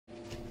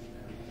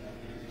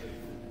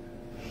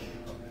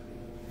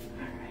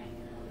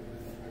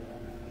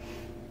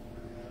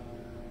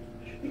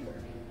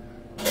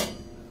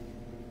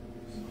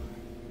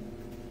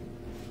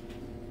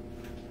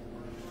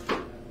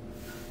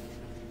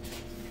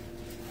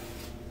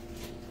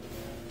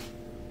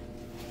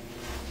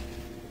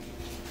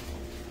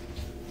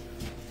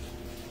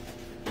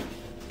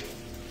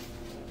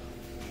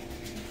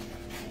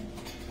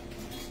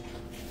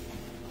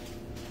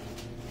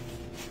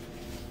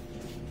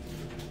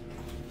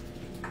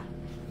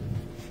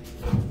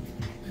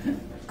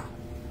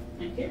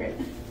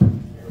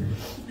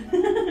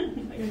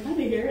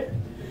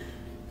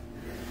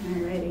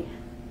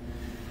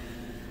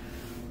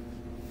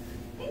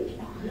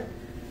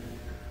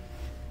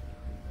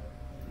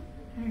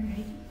All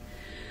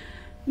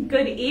right.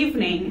 Good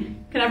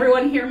evening. Can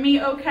everyone hear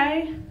me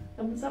okay?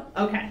 Thumbs up?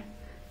 Okay. I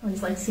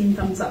always like seeing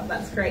thumbs up.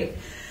 That's great.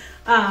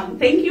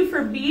 Thank you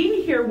for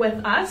being here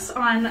with us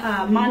on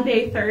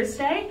Maundy,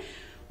 Thursday.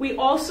 We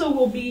also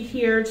will be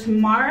here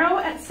tomorrow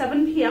at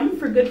 7 p.m.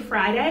 for Good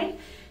Friday,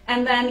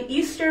 and then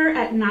Easter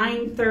at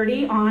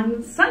 9:30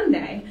 on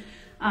Sunday.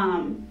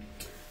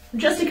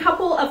 Just a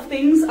couple of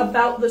things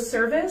about the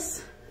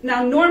service.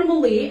 Now,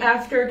 normally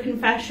after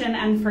confession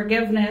and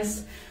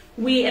forgiveness,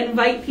 we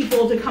invite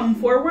people to come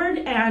forward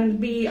and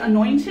be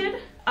anointed.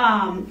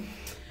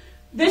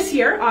 This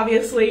year,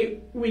 obviously,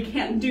 we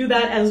can't do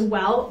that as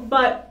well,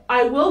 but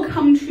I will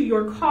come to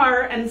your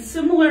car, and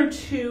similar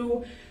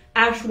to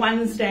Ash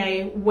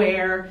Wednesday,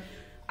 where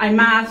I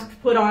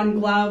masked, put on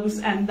gloves,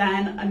 and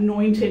then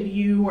anointed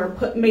you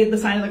or made the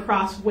sign of the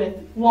cross with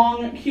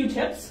long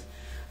Q-tips,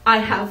 I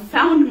have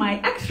found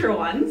my extra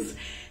ones.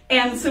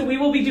 And so we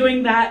will be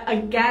doing that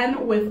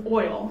again with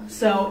oil.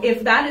 So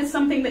if that is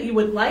something that you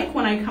would like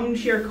when I come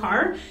to your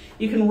car,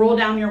 you can roll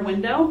down your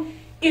window.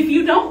 If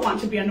you don't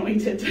want to be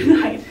anointed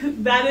tonight,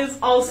 that is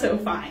also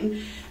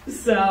fine.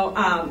 So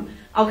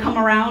I'll come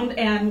around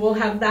and we'll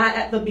have that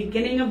at the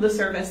beginning of the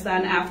service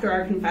then after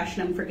our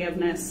confession and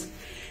forgiveness.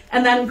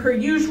 And then per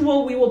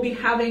usual, we will be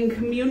having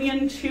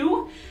communion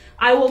too.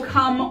 I will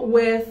come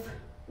with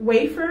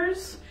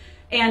wafers,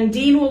 and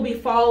Dean will be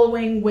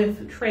following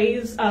with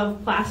trays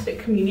of plastic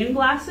communion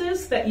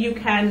glasses that you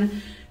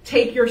can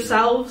take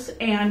yourselves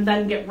and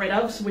then get rid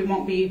of, so we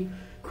won't be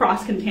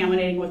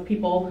cross-contaminating with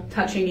people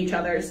touching each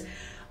other's.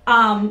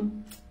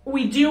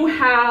 We do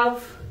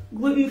have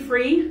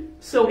gluten-free,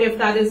 so if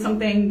that is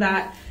something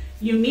that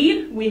you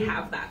need, we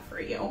have that for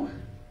you.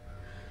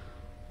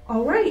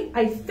 All right,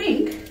 I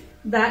think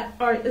that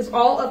is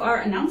all of our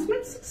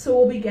announcements, so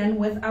we'll begin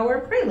with our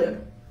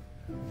prelude.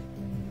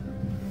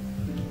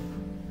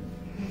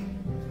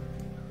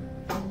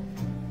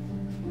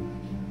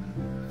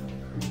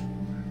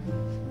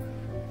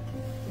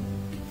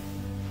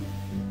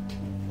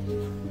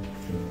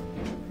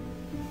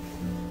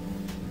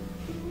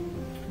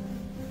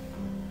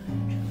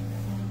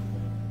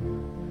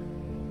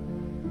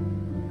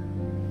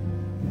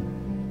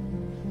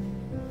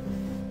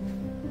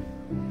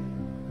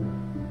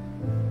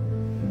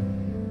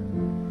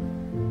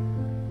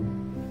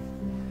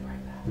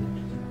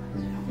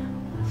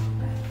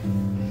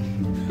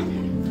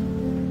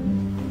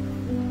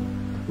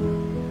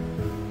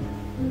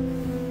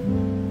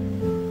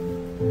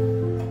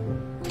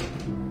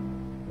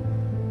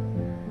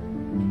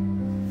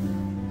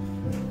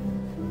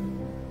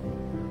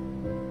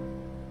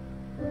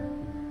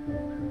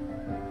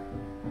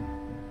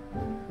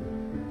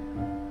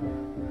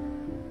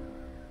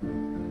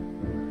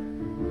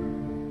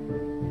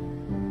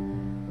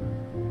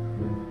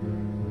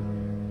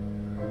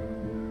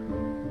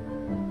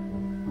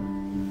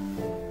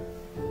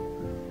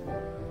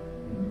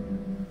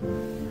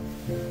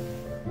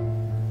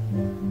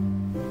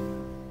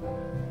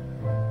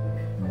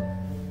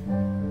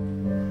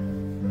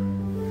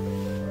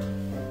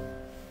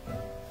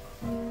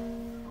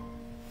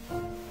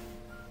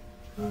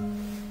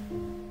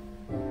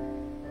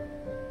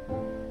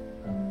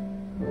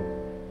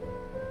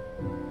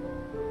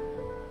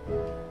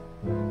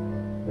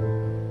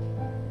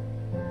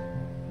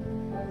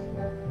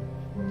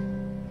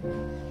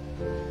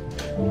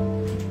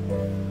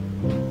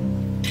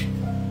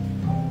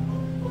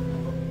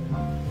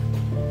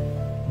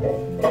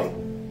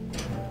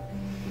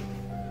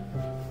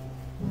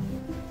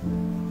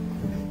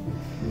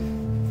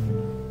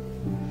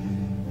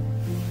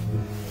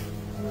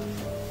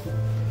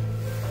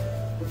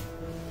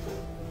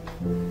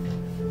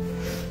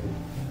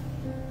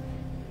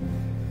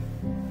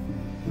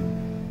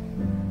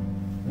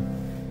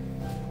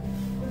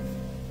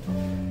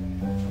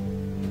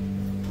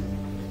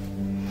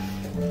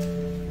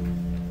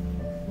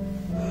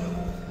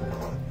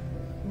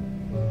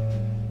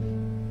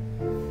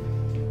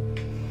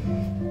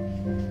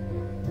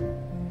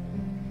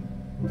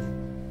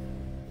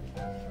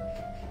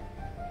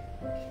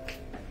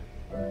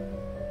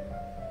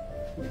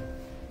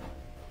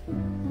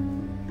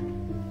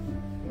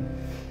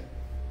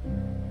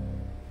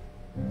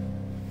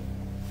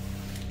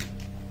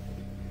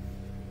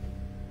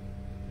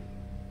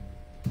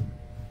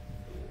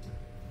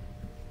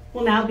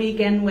 We'll now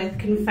begin with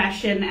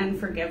confession and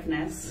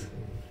forgiveness.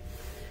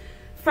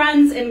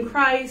 Friends in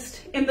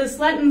Christ, in this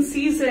Lenten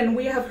season,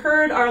 we have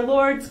heard our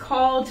Lord's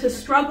call to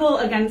struggle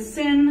against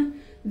sin,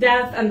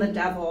 death, and the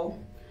devil,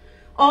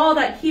 all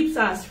that keeps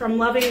us from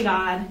loving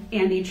God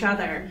and each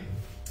other.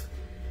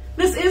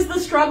 This is the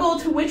struggle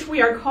to which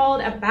we are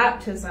called at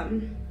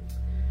baptism.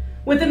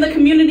 Within the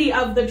community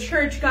of the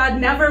church, God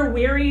never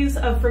wearies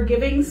of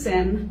forgiving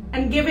sin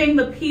and giving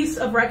the peace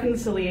of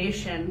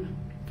reconciliation.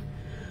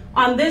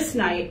 On this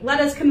night,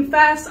 let us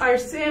confess our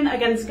sin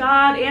against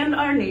God and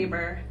our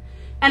neighbor,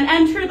 and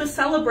enter the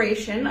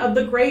celebration of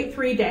the great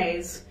 3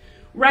 days,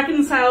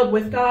 reconciled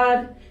with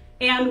God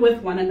and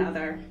with one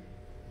another.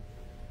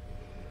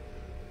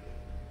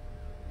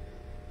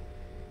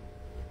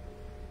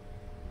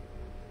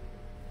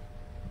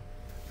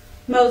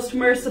 Most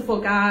merciful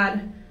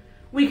God,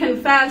 we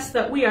confess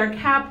that we are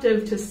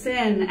captive to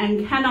sin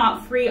and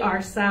cannot free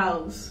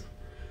ourselves.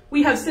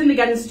 We have sinned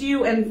against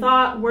you in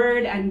thought,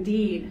 word, and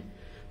deed,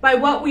 by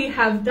what we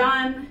have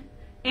done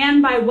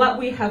and by what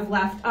we have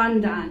left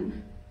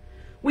undone.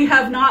 We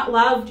have not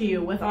loved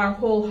you with our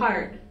whole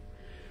heart.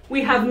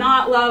 We have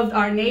not loved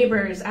our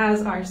neighbors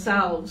as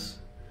ourselves.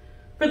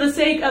 For the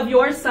sake of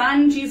your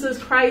Son,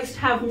 Jesus Christ,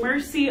 have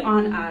mercy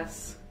on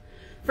us.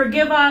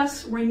 Forgive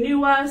us,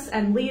 renew us,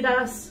 and lead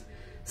us,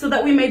 so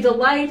that we may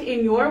delight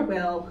in your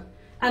will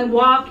and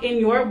walk in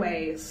your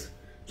ways,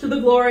 to the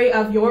glory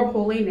of your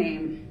holy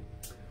name.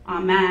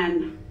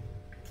 Amen.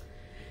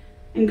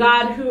 And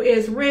God, who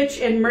is rich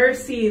in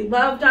mercy,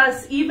 loved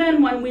us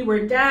even when we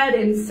were dead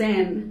in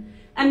sin,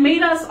 and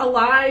made us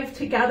alive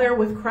together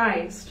with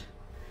Christ.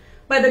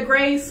 By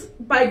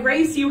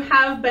grace you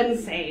have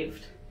been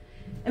saved.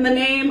 In the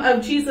name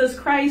of Jesus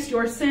Christ,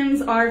 your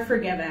sins are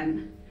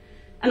forgiven.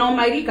 And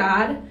Almighty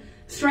God,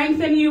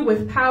 strengthen you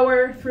with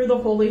power through the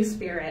Holy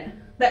Spirit,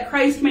 that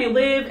Christ may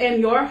live in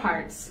your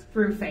hearts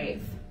through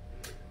faith.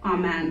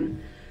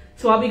 Amen.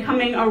 So I'll be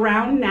coming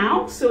around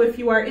now. So if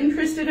you are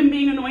interested in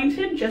being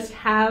anointed, just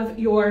have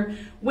your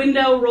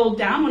window rolled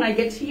down when I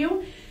get to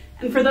you.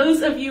 And for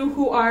those of you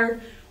who are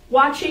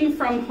watching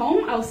from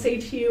home, I'll say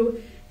to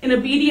you, in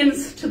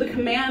obedience to the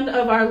command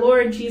of our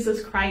Lord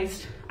Jesus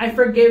Christ, I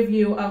forgive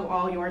you of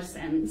all your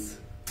sins.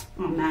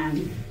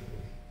 Amen.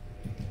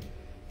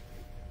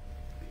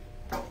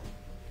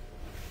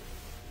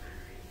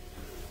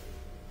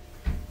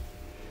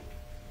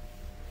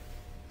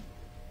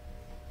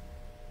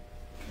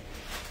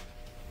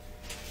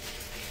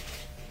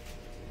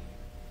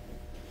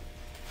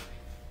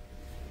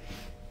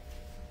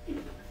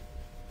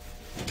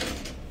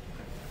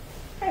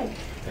 Hey.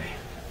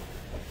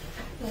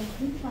 So you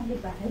can find your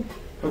bag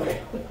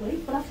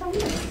quickly, but I'll tell you.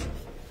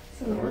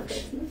 So that works.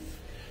 Business.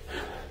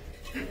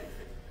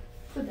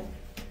 Good day.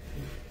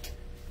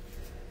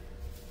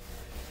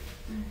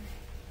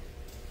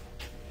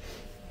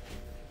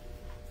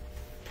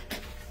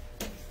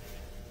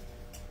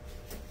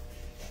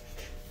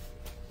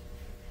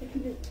 I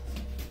can do it.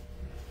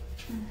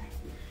 All right.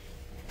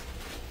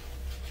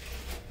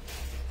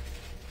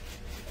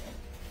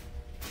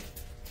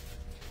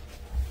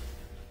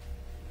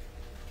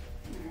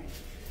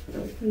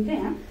 And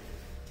then,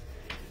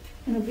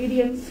 in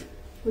obedience,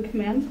 we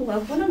command to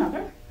love one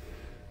another.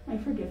 I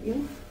forgive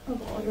you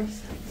of all your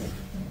sins.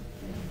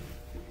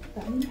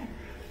 Down there.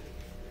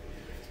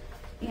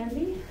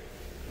 Andy,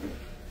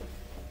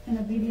 in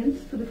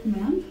obedience to the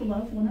command to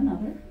love one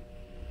another,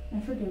 I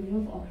forgive you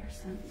of all your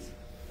sins.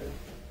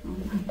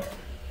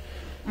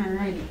 All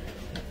righty.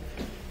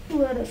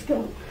 Let us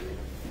go.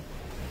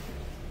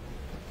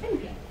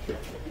 Thank you.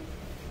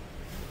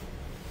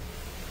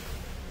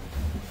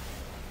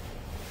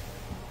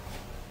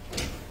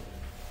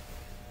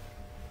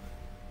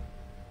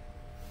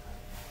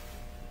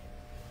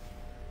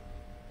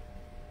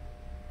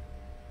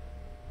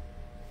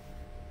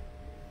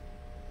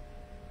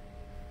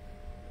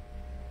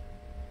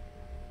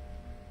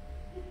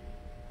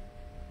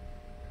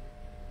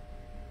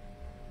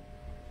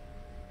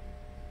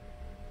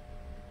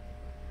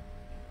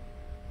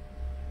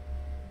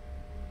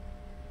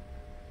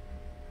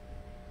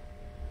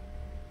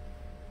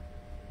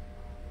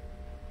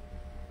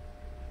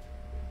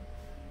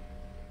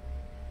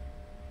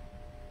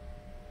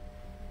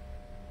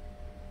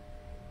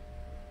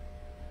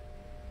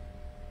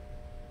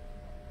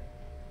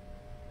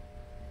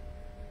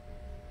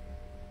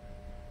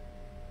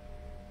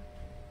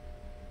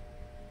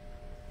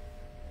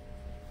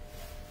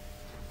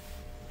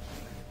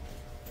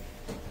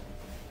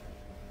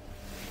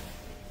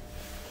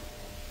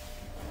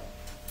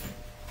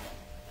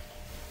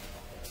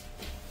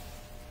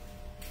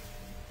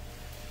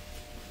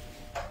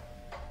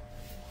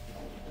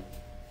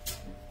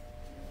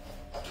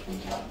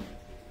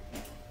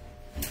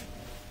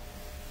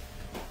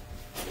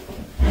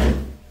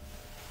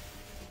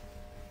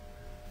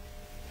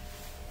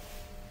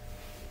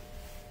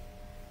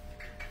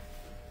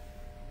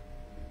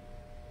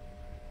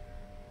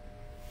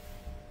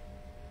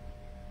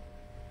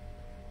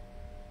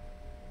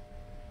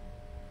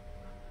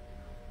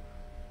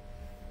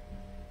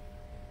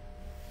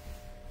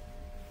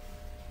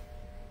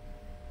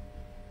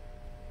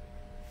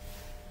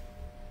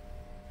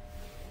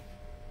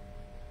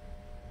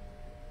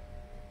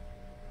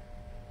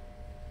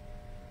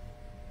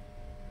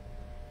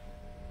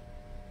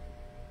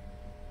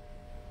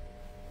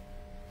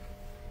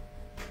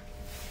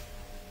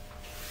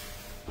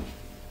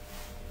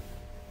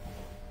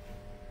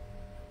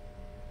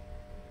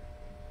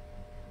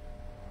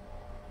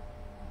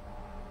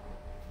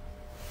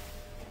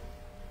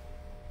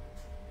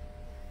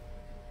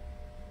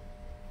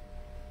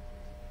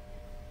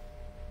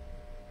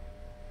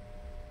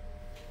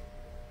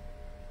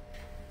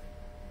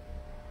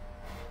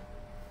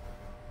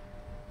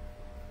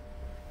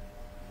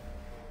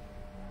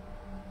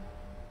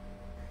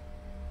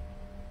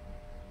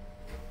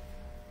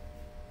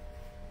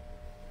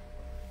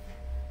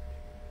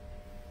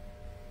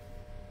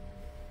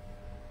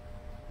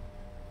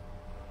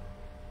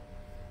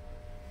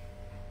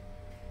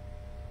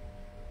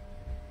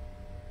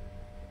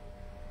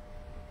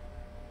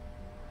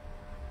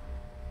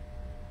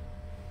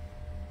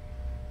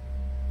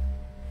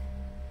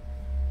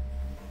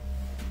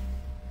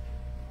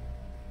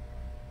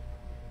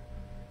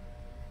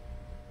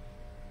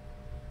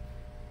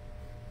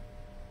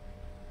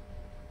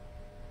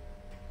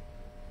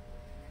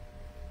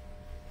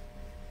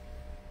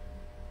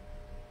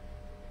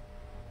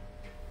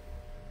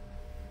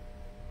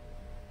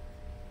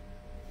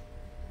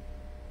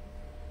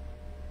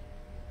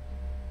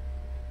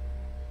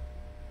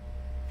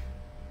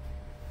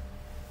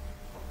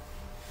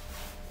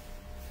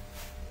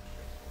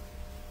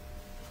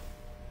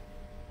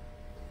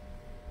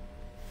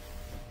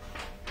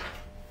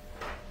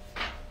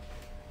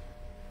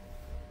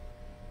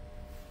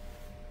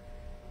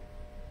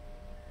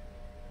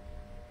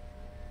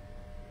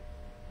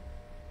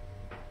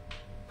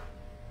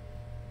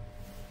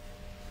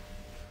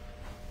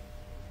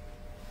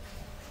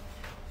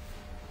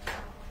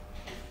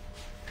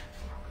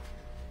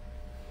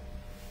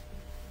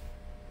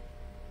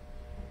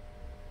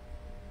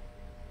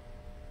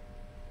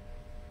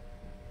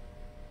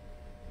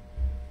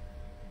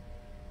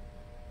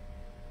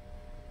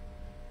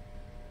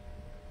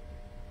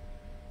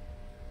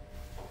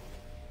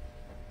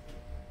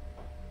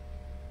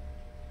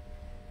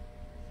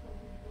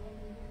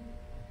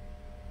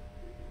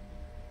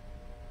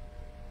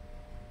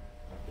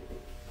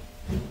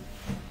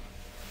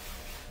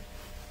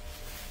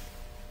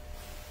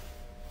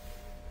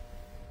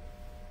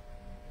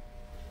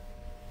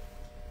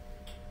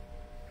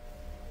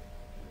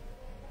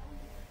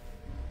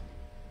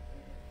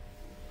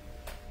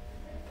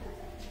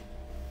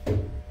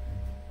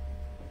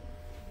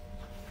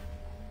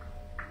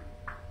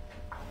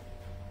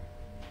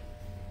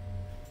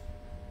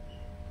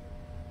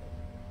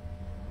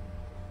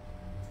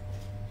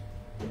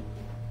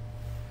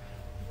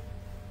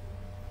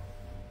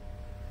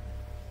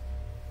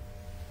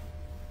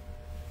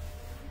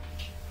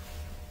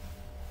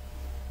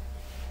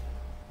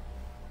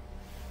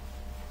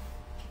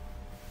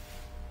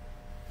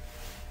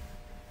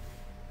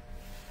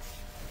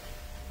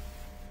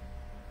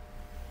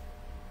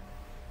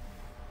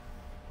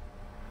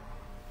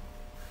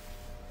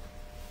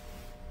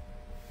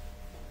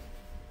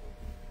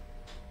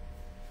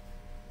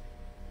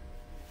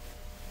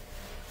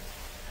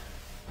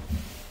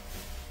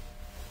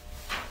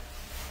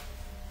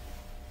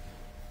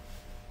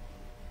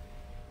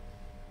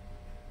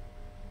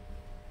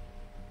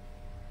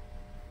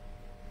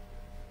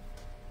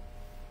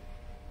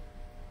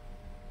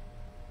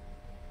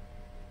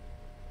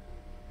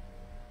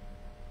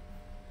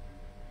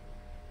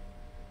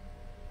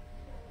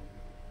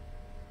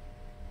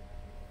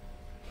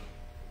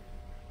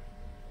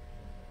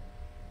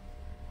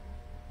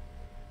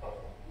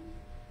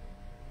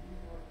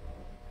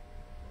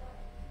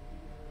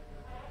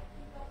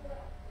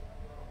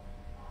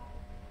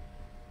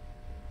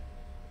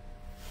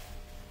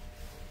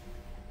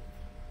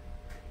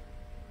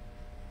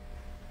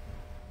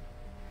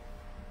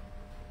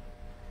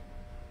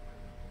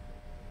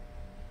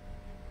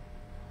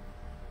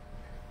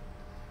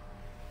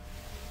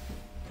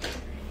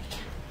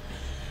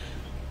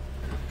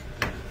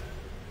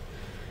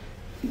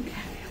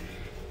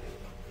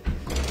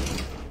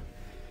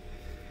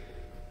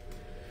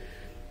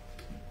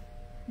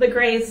 The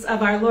grace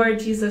of our Lord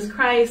Jesus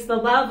Christ, the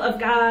love of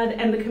God,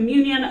 and the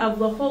communion of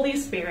the Holy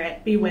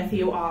Spirit be with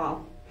you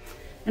all,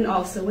 and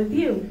also with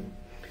you.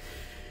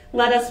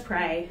 Let us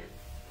pray.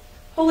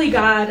 Holy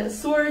God,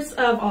 source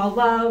of all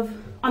love,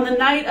 on the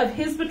night of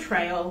his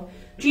betrayal,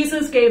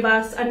 Jesus gave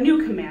us a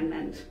new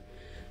commandment,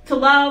 to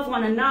love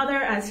one another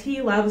as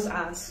he loves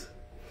us.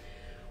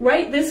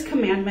 Write this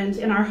commandment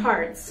in our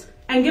hearts,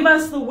 and give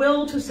us the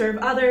will to serve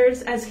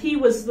others as he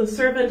was the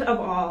servant of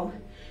all,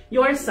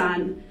 your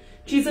Son,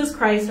 Jesus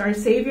Christ, our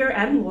Savior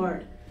and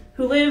Lord,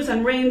 who lives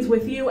and reigns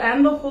with you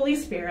and the Holy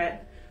Spirit,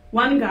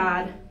 one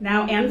God,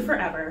 now and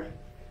forever.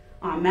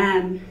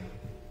 Amen.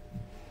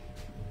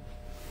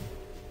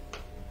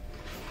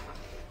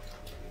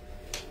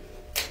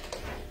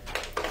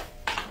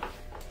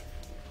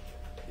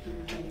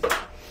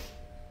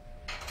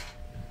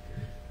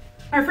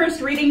 Our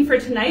first reading for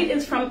tonight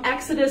is from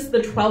Exodus, the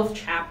 12th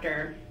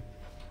chapter.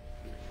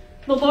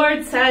 The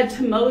Lord said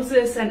to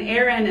Moses and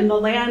Aaron in the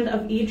land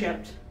of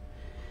Egypt,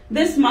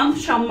 "This month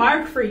shall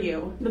mark for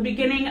you the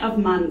beginning of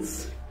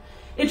months.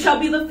 It shall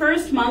be the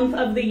first month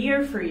of the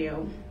year for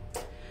you.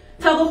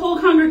 Tell the whole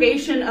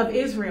congregation of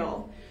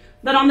Israel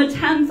that on the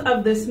 10th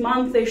of this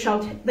month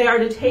they are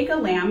to take a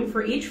lamb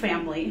for each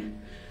family,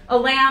 a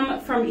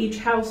lamb from each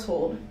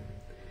household.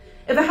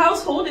 If a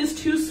household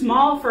is too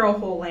small for a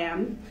whole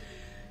lamb,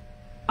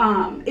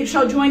 it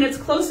shall join its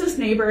closest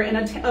neighbor in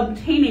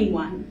obtaining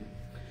one.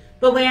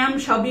 The lamb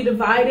shall be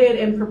divided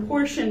in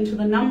proportion to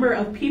the number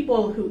of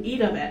people who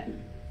eat of it.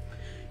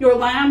 Your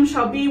lamb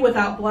shall be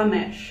without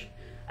blemish,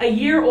 a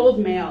year-old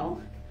male.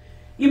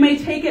 You may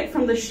take it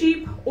from the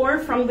sheep or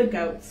from the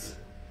goats.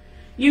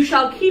 You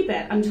shall keep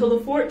it until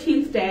the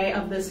 14th day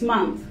of this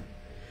month.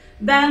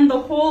 Then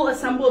the whole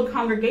assembled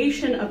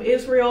congregation of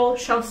Israel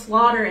shall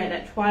slaughter it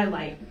at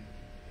twilight.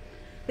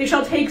 They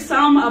shall take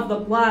some of the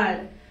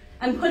blood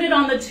and put it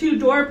on the 2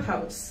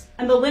 doorposts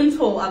and the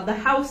lintel of the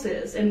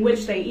houses in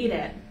which they eat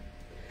it.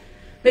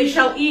 They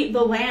shall eat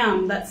the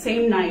lamb that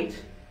same night.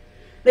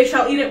 They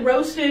shall eat it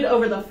roasted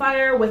over the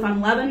fire with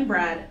unleavened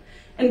bread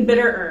and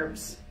bitter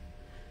herbs.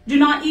 Do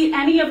not eat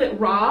any of it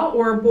raw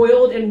or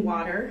boiled in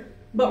water,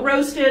 but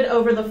roasted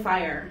over the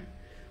fire,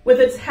 with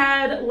its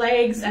head,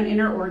 legs, and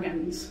inner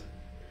organs.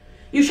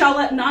 You shall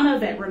let none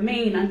of it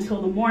remain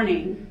until the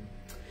morning.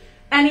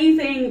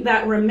 Anything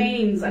that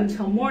remains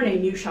until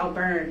morning you shall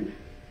burn.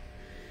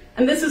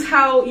 And this is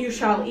how you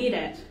shall eat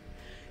it: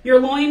 your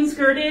loins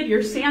girded,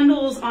 your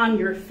sandals on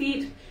your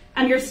feet,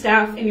 and your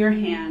staff in your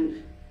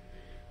hand.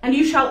 And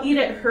you shall eat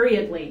it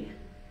hurriedly.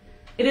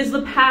 It is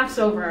the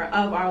Passover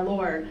of our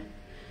Lord.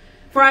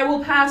 For I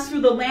will pass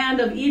through the land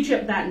of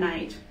Egypt that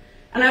night,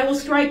 and I will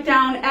strike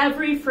down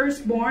every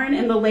firstborn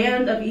in the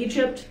land of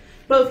Egypt,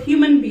 both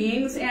human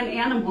beings and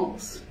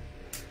animals.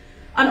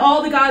 On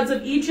all the gods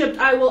of Egypt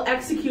I will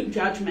execute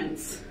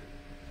judgments.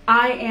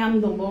 I am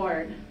the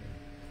Lord.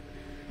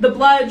 The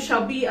blood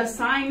shall be a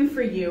sign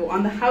for you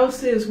on the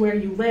houses where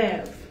you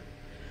live.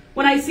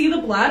 When I see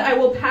the blood, I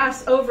will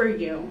pass over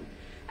you,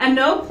 and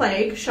no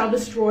plague shall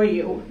destroy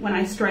you when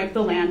I strike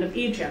the land of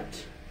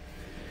Egypt.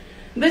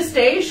 This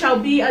day shall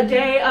be a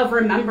day of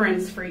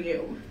remembrance for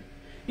you.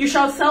 You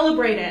shall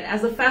celebrate it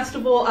as a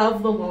festival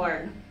of the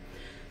Lord.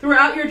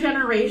 Throughout your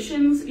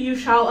generations, you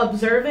shall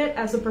observe it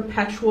as a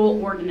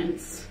perpetual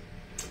ordinance.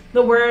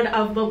 The word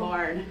of the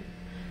Lord.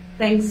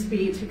 Thanks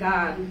be to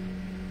God.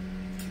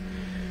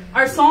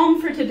 Our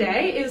psalm for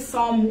today is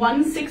Psalm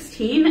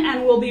 116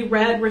 and will be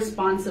read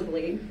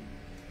responsively.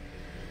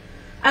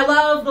 I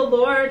love the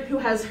Lord who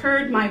has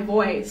heard my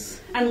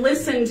voice and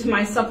listened to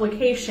my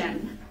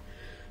supplication.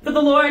 For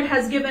the Lord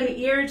has given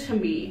ear to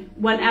me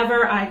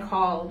whenever I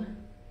called.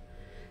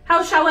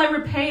 How shall I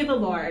repay the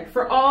Lord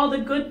for all the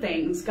good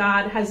things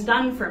God has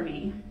done for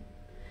me?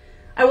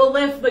 I will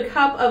lift the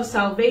cup of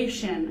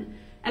salvation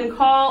and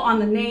call on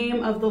the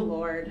name of the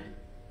Lord.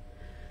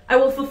 I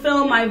will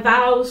fulfill my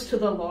vows to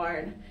the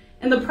Lord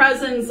in the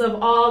presence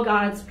of all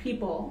God's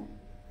people.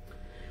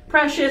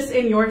 Precious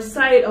in your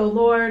sight, O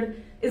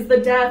Lord, is the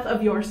death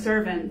of your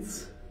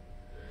servants.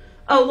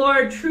 O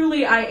Lord,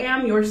 truly I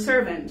am your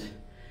servant.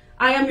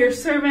 I am your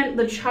servant,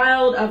 the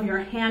child of your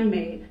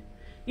handmaid.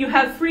 You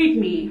have freed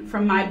me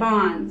from my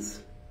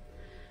bonds.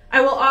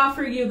 I will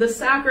offer you the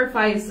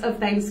sacrifice of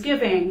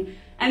thanksgiving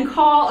and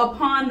call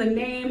upon the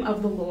name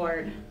of the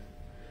Lord.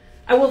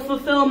 I will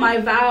fulfill my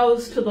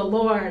vows to the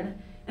Lord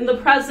in the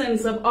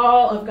presence of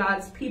all of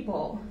God's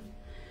people,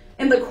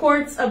 in the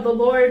courts of the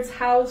Lord's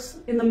house,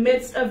 in the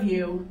midst of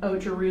you, O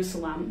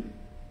Jerusalem.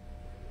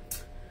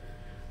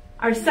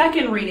 Our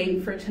second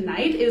reading for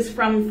tonight is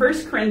from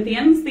 1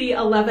 Corinthians, the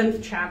 11th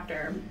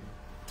chapter.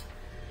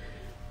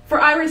 For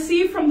I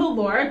received from the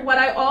Lord what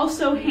I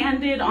also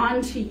handed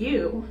on to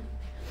you,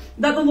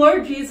 that the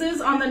Lord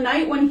Jesus, on the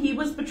night when he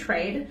was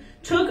betrayed,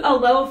 took a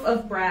loaf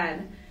of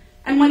bread,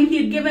 and when he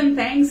had given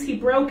thanks, he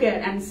broke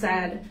it and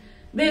said,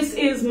 "This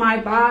is my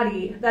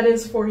body that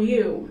is for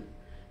you.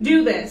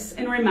 Do this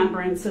in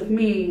remembrance of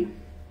me."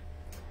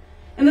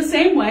 In the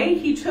same way,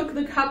 he took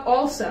the cup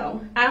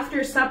also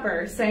after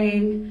supper,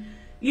 saying,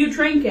 "You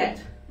drink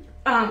it.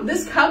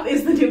 This cup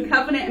is the new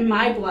covenant in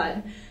my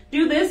blood.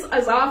 Do this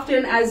as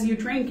often as you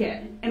drink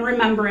it in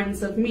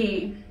remembrance of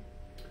me.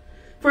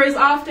 For as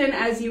often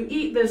as you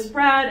eat this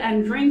bread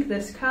and drink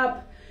this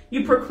cup,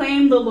 you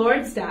proclaim the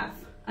Lord's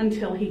death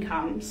until he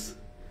comes."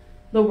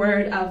 The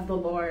word of the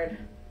Lord.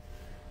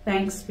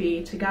 Thanks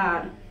be to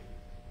God.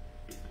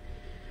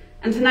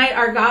 And tonight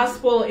our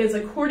gospel is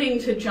according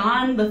to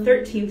John, the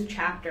 13th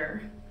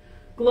chapter.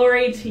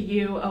 Glory to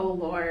you, O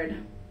Lord.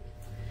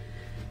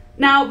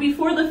 Now,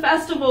 before the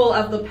festival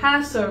of the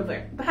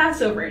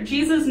Passover,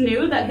 Jesus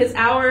knew that his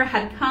hour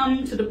had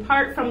come to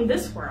depart from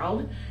this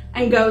world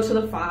and go to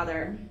the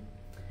Father.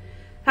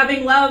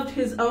 Having loved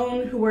his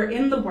own who were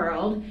in the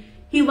world,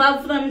 he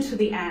loved them to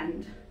the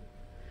end.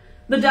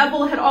 The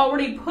devil had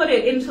already put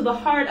it into the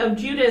heart of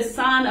Judas,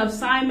 son of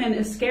Simon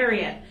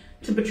Iscariot,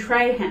 to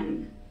betray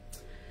him.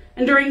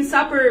 And during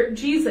supper,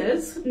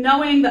 Jesus,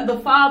 knowing that the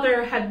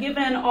Father had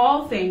given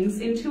all things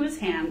into his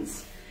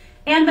hands,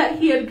 and that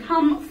he had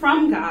come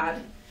from God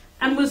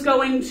and was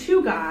going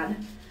to God,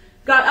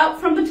 got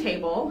up from the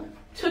table,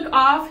 took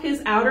off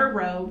his outer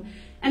robe,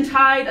 and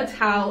tied a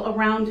towel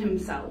around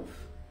himself.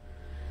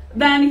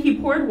 Then he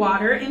poured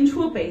water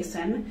into a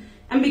basin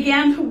and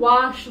began to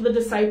wash the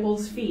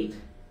disciples' feet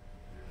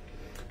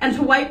and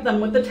to wipe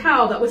them with the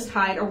towel that was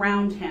tied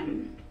around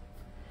him.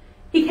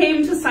 He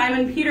came to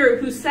Simon Peter,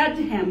 who said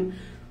to him,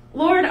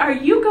 "Lord, are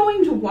you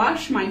going to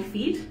wash my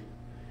feet?"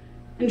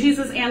 And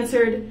Jesus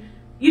answered,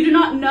 "You do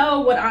not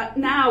know what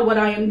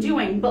I am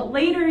doing, but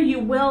later you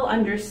will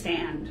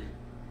understand."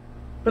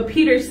 But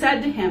Peter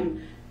said to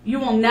him, "You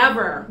will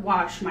never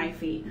wash my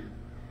feet."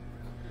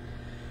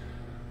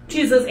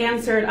 Jesus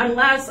answered,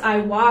 "Unless I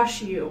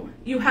wash you,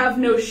 you have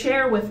no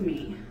share with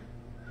me."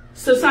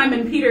 So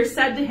Simon Peter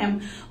said to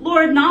him,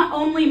 "Lord, not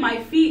only my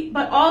feet,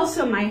 but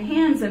also my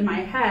hands and my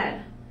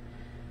head."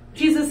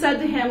 Jesus said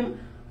to him,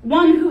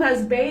 "One who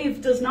has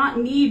bathed does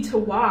not need to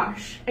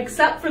wash,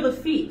 except for the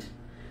feet,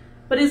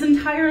 but is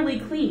entirely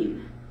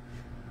clean.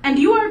 And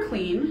you are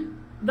clean,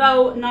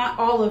 though not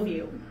all of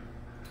you."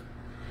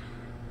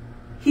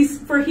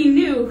 For he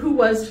knew who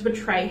was to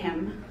betray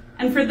him.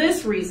 And for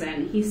this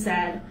reason, he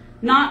said,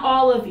 "Not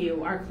all of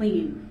you are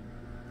clean."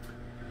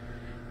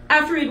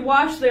 After he'd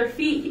washed their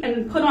feet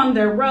and put on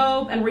their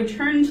robe and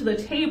returned to the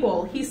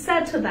table, he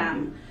said to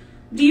them,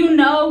 "Do you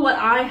know what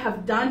I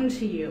have done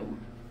to you?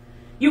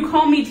 You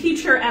call me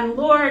teacher and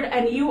Lord,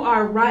 and you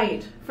are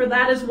right, for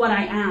that is what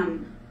I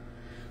am.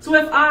 So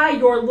if I,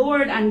 your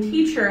Lord and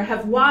teacher,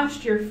 have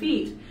washed your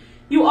feet,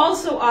 you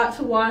also ought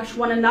to wash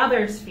one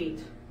another's feet.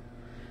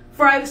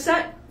 For I've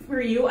set for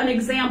you an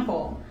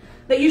example,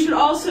 that you should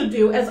also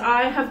do as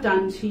I have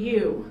done to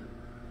you.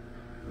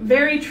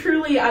 Very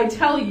truly I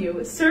tell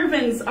you,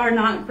 servants are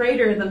not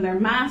greater than their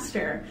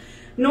master,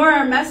 nor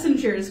are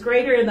messengers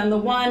greater than the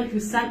one who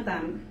sent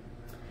them.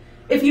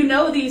 If you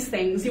know these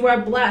things, you are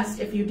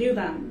blessed if you do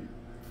them.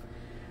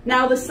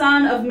 Now the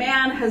Son of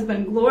Man has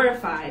been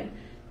glorified,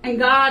 and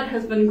God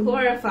has been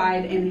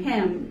glorified in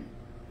him.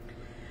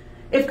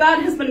 If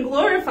God has been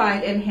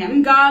glorified in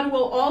him, God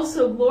will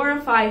also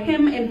glorify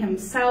him in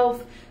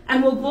himself,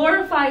 and will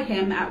glorify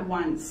him at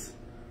once.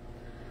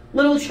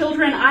 Little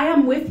children, I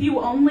am with you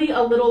only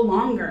a little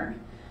longer.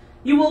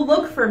 You will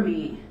look for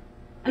me.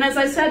 And as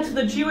I said to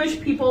the Jewish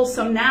people,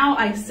 so now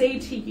I say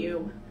to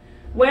you,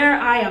 where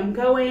I am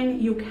going,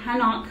 you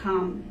cannot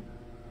come.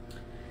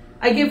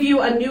 I give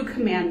you a new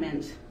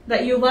commandment,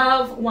 that you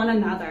love one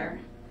another.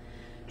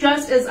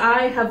 Just as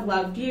I have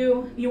loved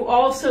you, you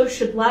also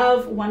should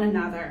love one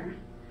another.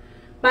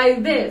 By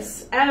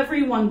this,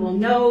 everyone will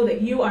know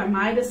that you are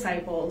my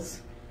disciples,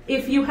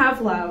 if you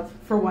have love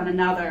for one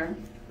another.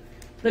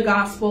 The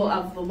Gospel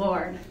of the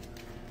Lord.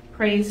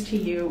 Praise to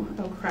you,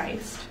 O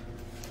Christ.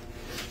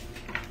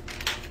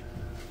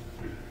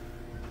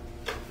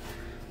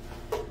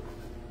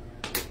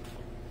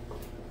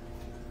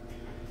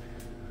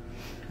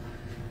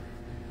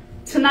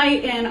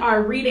 Tonight in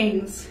our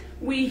readings,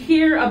 we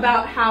hear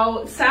about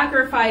how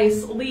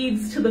sacrifice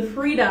leads to the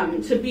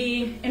freedom to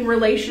be in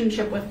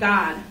relationship with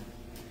God.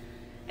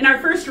 In our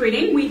first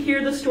reading, we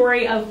hear the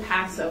story of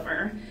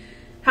Passover,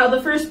 how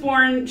the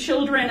firstborn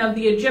children of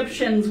the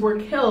Egyptians were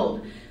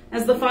killed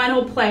as the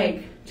final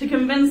plague to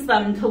convince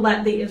them to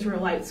let the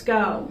Israelites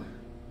go.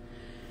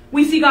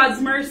 We see God's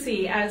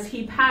mercy as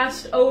he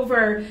passed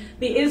over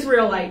the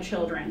Israelite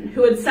children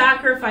who had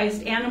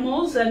sacrificed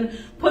animals and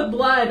put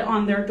blood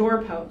on their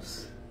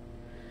doorposts.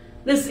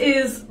 This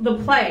is the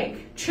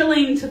plague,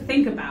 chilling to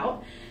think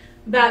about,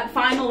 that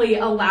finally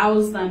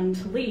allows them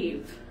to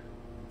leave.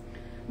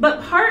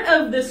 But part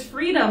of this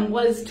freedom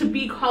was to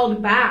be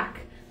called back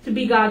to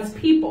be God's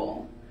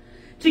people.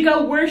 To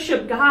go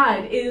worship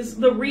God is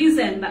the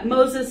reason that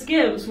Moses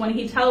gives when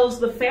he tells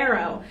the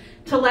Pharaoh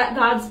to let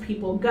God's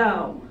people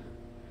go.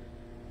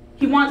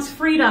 He wants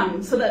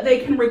freedom so that they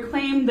can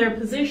reclaim their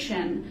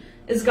position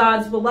as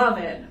God's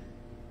beloved.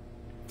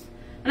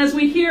 And as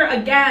we hear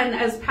again,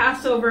 as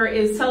Passover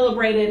is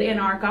celebrated in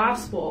our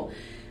gospel,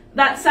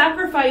 That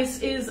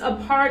sacrifice is a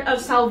part of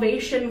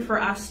salvation for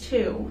us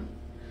too.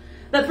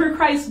 That through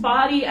Christ's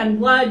body and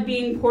blood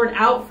being poured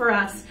out for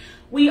us,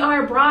 we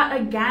are brought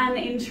again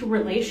into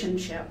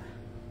relationship.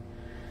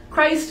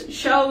 Christ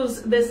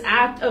shows this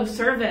act of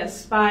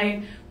service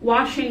by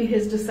washing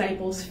his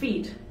disciples'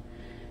 feet,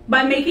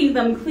 by making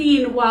them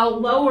clean while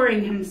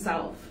lowering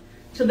himself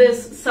to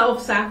this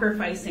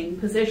self-sacrificing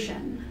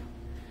position.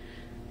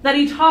 That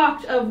he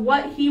talked of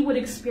what he would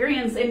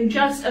experience in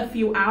just a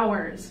few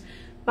hours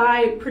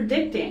by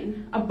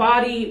predicting a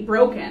body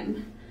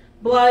broken,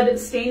 blood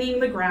staining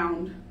the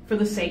ground for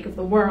the sake of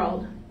the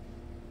world.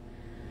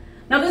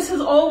 Now, this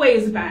has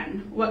always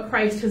been what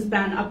Christ has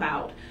been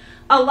about.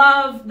 A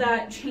love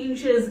that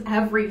changes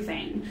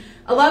everything.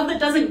 A love that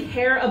doesn't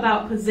care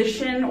about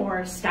position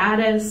or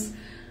status.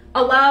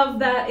 A love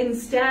that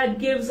instead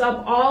gives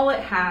up all it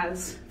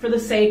has for the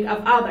sake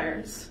of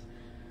others.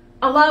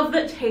 A love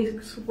that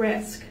takes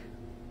risk.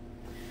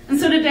 And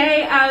so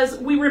today, as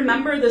we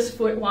remember this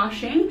foot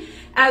washing,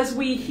 as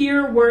we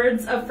hear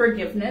words of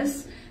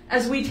forgiveness,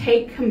 as we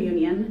take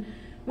communion,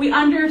 we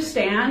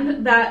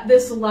understand that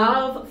this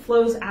love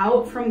flows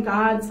out from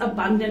God's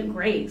abundant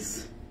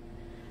grace.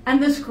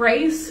 And this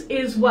grace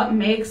is what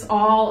makes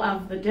all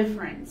of the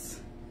difference.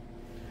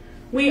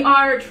 We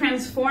are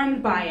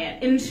transformed by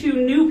it into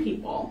new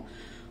people,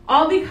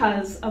 all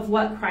because of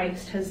what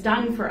Christ has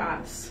done for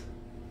us.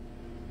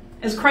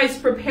 As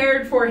Christ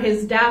prepared for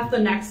his death the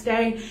next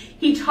day,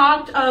 he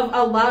talked of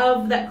a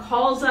love that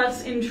calls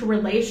us into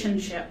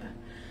relationship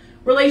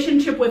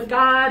with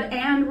God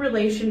and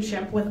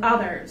relationship with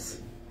others.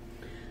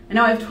 I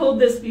know I've told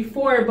this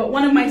before, but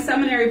one of my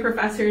seminary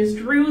professors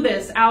drew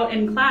this out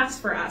in class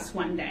for us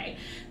one day.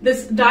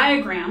 This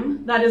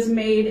diagram that is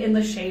made in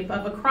the shape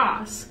of a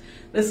cross.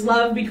 This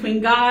love between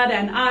God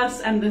and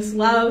us, and this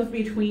love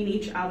between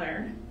each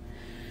other.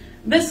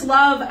 This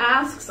love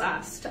asks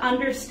us to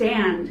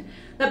understand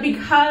that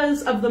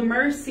because of the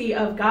mercy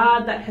of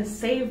God that has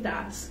saved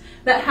us,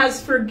 that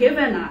has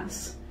forgiven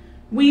us,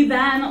 we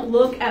then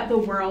look at the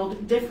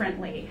world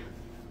differently.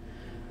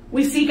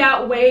 We seek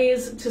out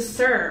ways to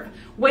serve,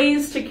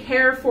 ways to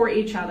care for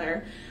each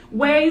other,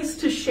 ways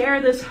to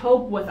share this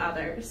hope with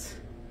others.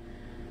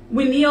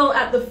 We kneel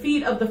at the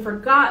feet of the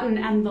forgotten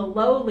and the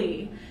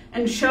lowly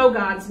and show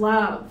God's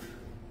love.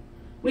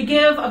 We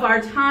give of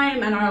our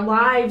time and our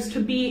lives to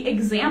be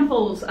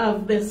examples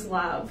of this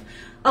love,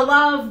 a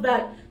love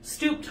that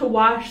stoops to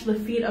wash the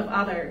feet of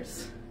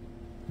others.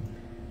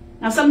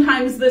 Now,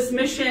 sometimes this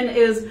mission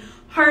is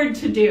hard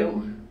to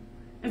do.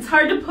 It's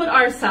hard to put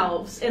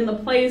ourselves in the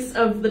place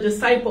of the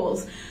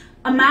disciples,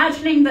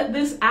 imagining that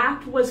this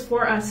act was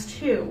for us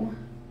too.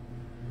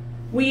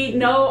 We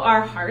know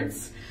our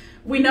hearts.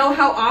 We know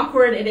how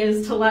awkward it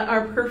is to let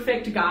our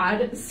perfect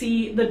God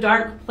see the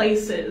dark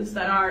places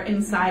that are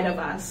inside of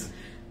us,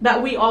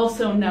 that we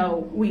also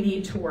know we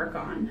need to work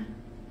on.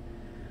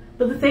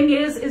 But the thing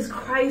is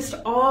Christ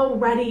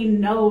already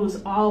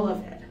knows all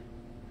of it.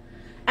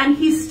 And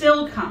he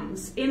still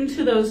comes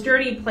into those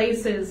dirty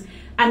places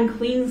and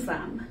cleans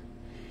them.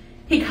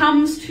 He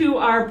comes to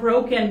our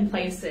broken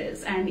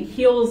places and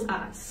heals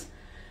us.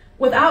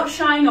 Without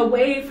shying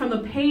away from the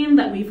pain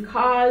that we've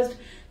caused,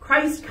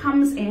 Christ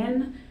comes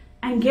in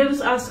and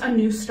gives us a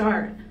new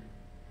start.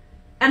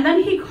 And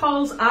then he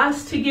calls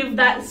us to give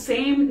that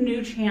same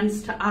new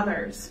chance to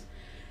others.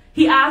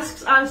 He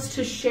asks us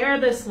to share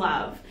this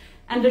love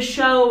and to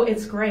show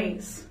its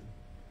grace.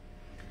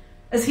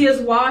 As he has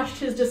washed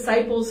his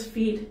disciples'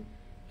 feet,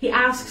 he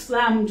asks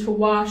them to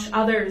wash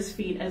others'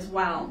 feet as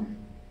well.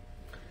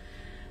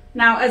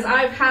 Now, as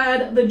I've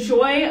had the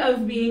joy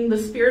of being the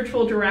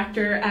spiritual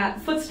director at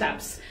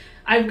Footsteps,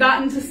 I've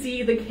gotten to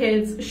see the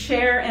kids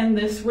share in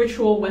this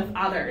ritual with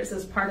others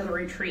as part of the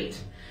retreat.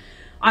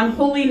 On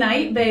Holy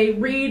Night, they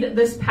read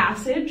this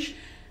passage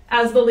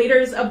as the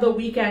leaders of the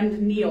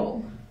weekend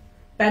kneel,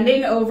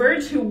 bending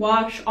over to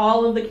wash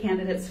all of the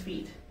candidates'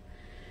 feet.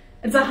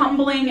 It's a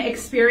humbling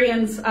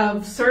experience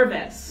of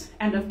service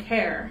and of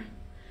care,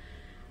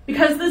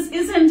 because this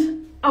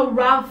isn't a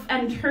rough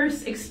and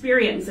terse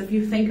experience if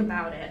you think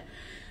about it.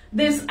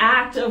 This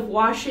act of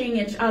washing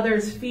each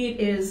other's feet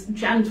is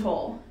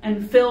gentle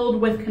and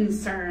filled with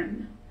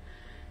concern.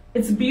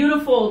 It's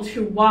beautiful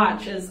to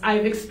watch, as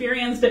I've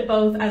experienced it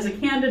both as a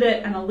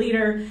candidate and a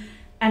leader,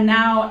 and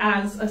now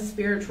as a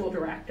spiritual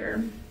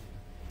director.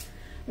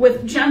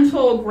 With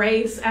gentle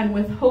grace and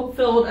with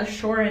hope-filled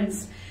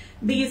assurance,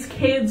 these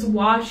kids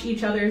wash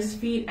each other's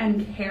feet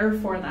and care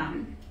for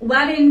them,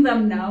 letting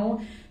them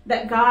know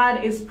that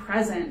God is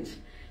present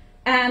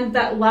and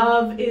that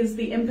love is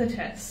the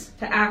impetus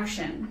to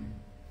action.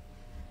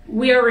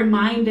 We are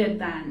reminded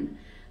then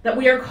that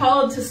we are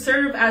called to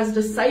serve as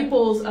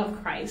disciples of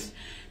Christ,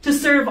 to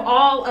serve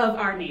all of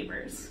our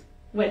neighbors,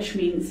 which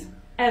means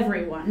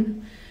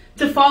everyone,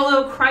 to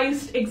follow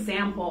Christ's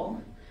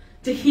example,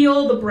 to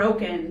heal the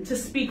broken, to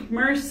speak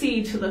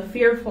mercy to the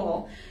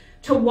fearful,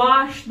 to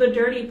wash the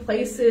dirty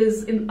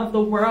places of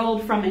the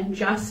world from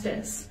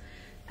injustice,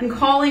 and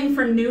calling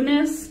for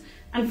newness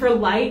and for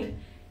light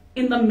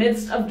in the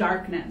midst of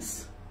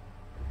darkness.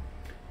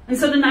 And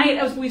so tonight,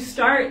 as we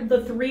start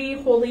the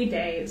 3 holy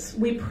days,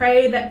 we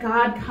pray that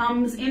God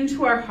comes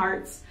into our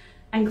hearts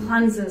and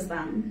cleanses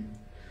them.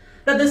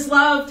 That this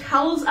love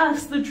tells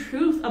us the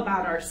truth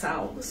about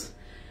ourselves,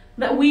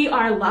 that we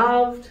are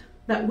loved,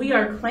 that we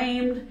are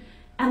claimed,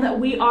 and that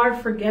we are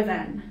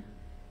forgiven.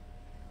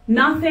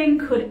 Nothing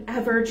could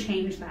ever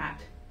change that.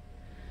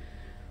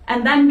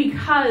 And then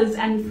because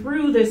and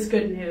through this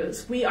good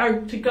news, we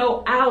are to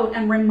go out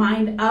and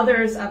remind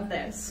others of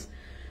this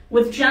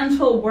with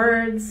gentle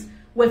words,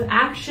 with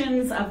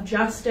actions of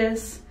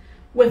justice,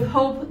 with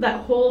hope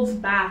that holds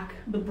back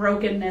the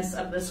brokenness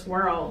of this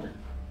world.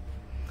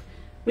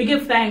 We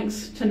give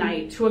thanks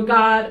tonight to a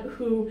God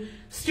who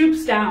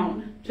stoops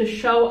down to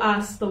show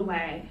us the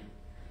way.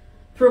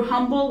 Through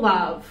humble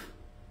love,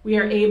 we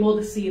are able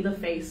to see the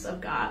face of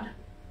God.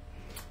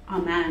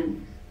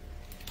 Amen.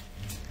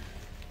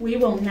 We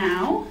will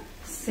now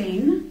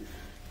sing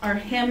our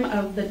hymn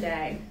of the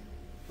day.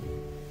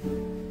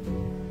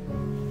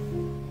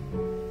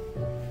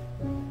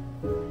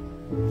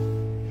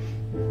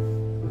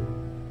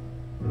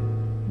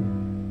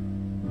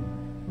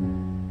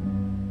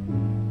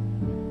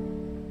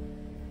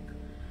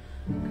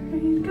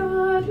 Great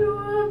God,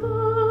 your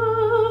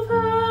love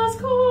has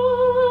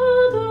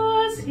called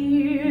us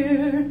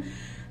here,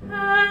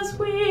 as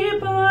we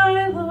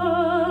by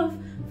love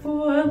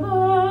for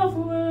love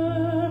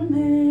were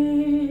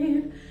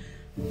made.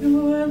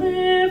 Your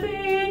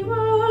living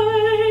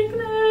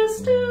likeness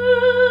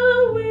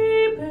still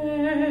we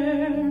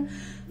bear,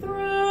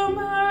 through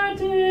our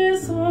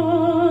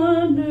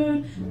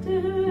dishonored,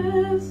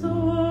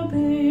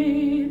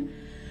 disobeyed.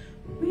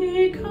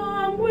 We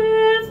come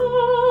with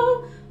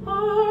all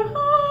our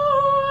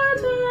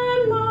heart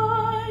and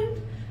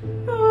mind,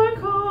 your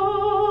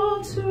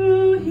call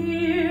to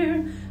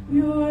hear,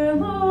 your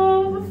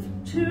love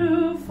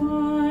to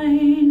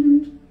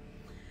find.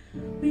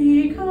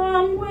 We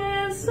come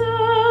with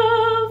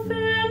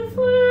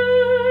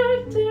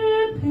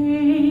self-inflicted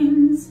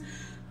pains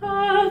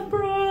of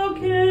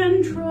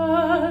broken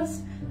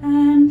trust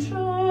and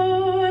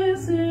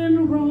joys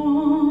in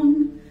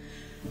wrong.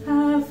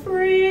 Have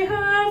free,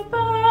 have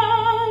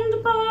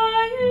bound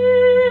by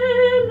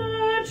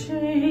inner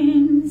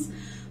chains,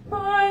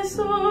 by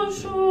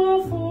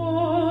social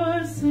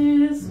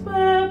forces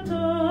swept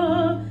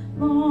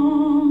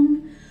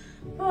along,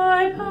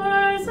 by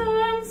powers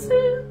and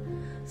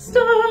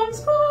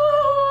systems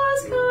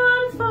close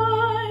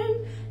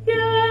confined,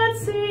 yet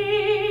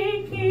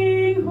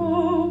seeking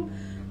hope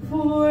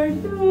for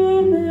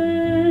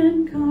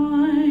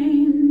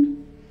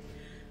humankind.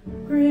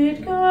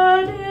 Great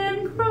God,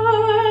 in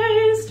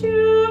Christ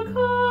you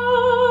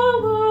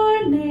call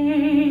our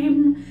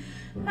name,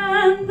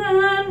 and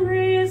then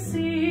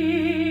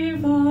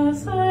receive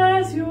us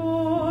as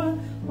your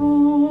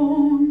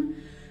own,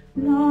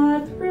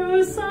 not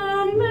through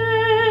some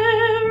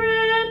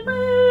merit,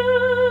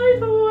 might,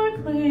 or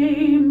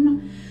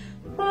claim,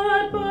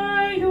 but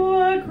by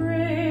your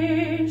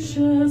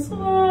gracious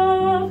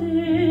love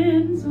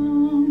in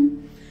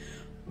zone.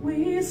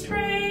 We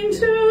strain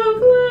to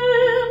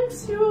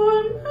glimpse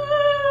your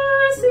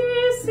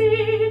mercy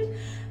seat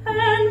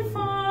and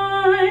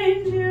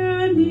find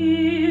you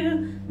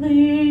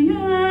kneeling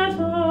at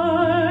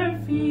our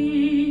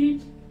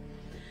feet.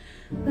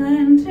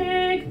 Then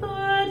take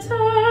the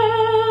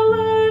towel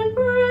and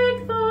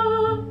break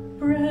the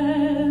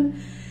bread,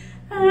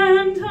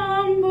 and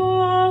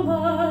humble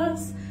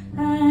us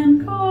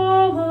and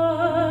call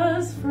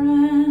us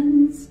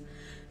friends.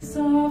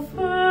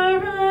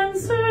 Suffer and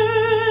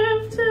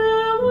serve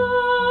till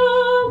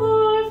all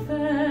are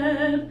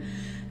fed,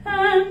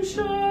 and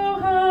show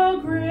how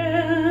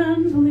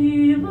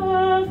grandly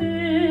love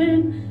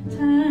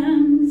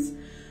intends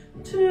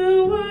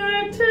to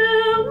work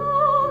till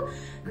all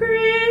creation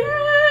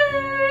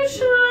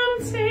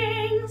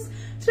sings,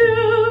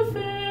 to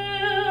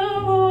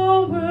fill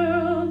all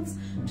worlds,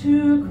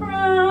 to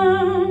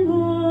crown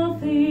all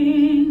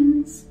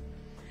things.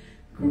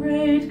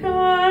 Great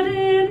God,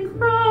 in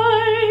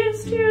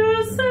Christ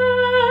you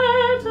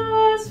set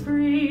us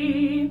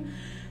free,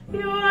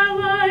 your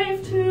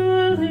life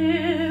to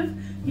live,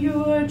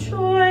 your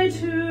joy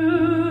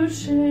to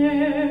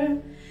share.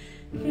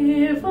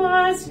 Give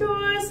us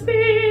your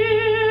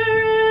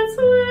Spirit's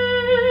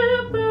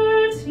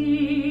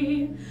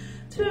liberty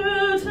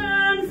to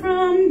turn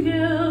from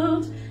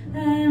guilt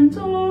and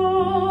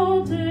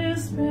all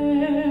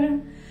despair,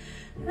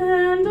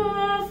 and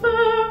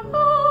offer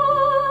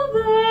all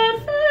that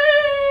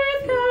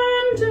faith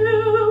can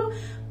do,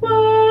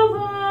 while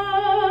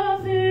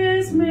love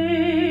is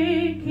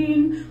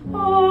making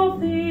all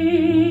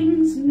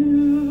things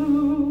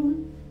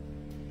new.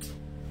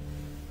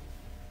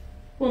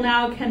 We'll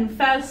now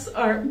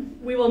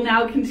we will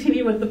now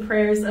continue with the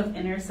prayers of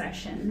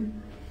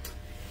intercession.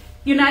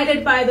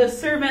 United by the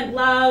servant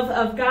love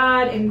of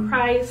God in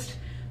Christ,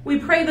 we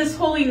pray this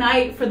holy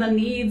night for the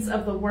needs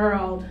of the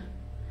world.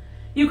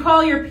 You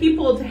call your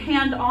people to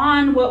hand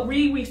on what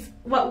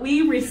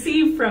we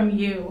receive from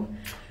you.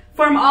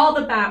 Form all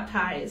the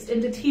baptized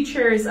into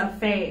teachers of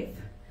faith.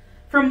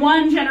 From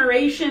one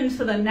generation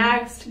to the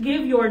next,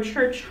 give your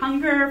church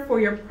hunger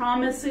for your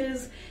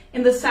promises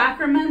in the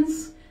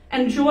sacraments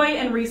and joy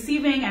in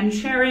receiving and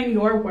sharing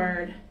your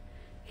word.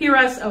 Hear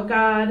us, O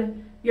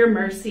God, your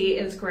mercy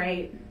is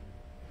great.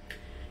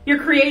 Your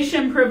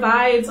creation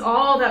provides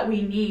all that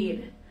we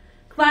need.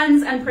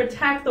 Cleanse and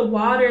protect the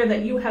water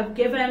that you have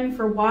given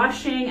for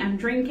washing and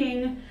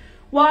drinking,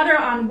 water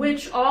on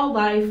which all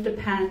life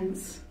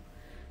depends.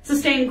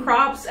 Sustain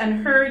crops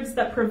and herds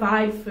that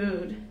provide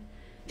food.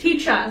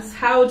 Teach us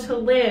how to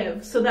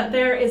live so that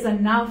there is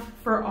enough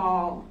for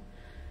all.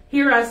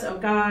 Hear us, O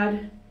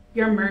God,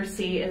 your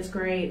mercy is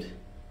great.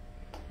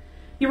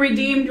 You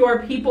redeemed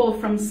your people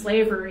from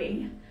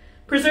slavery.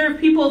 Preserve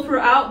people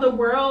throughout the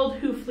world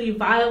who flee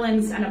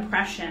violence and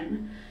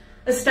oppression.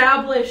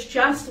 Establish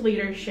just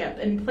leadership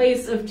in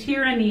place of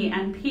tyranny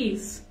and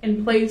peace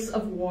in place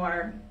of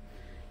war.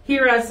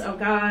 Hear us, O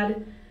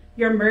God,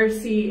 your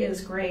mercy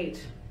is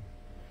great.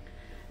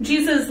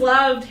 Jesus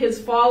loved his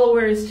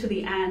followers to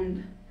the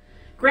end.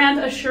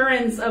 Grant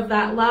assurance of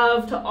that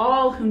love to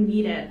all who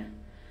need it,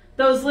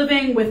 those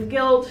living with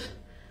guilt,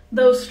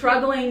 those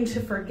struggling to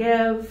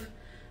forgive,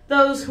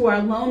 those who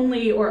are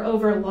lonely or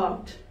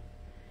overlooked.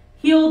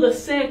 Heal the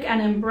sick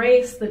and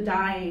embrace the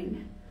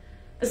dying.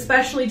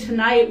 Especially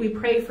tonight, we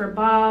pray for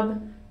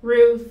Bob,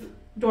 Ruth,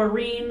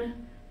 Doreen,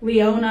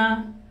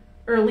 Leona,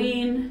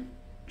 Erlene,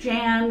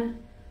 Jan,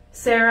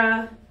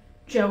 Sarah,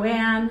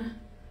 Joanne,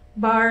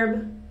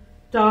 Barb,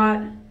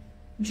 Dot,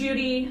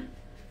 Judy,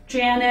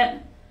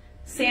 Janet,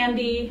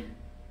 Sandy,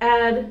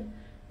 Ed,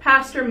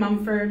 Pastor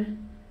Mumford,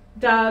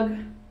 Doug,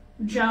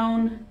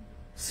 Joan,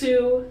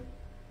 Sue,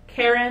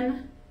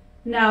 Karen,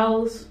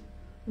 Nels,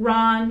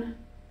 Ron,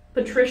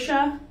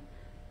 Patricia,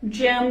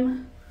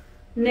 Jim,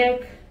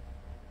 Nick,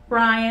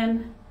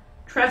 Brian,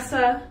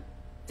 Tressa,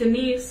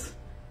 Denise,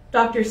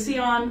 Dr.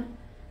 Sion,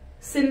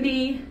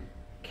 Cindy,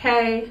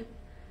 Kay,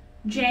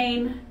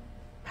 Jane,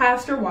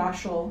 Pastor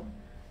Washel,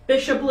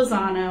 Bishop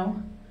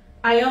Lozano,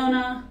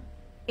 Iona,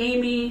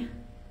 Amy,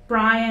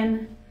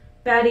 Brian,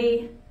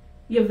 Betty,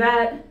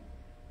 Yvette,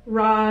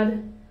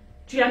 Rod,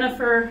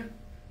 Jennifer,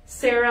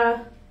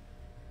 Sarah,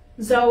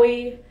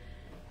 Zoe,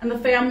 and the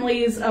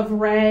families of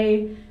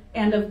Ray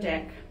and of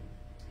Dick,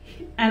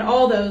 and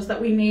all those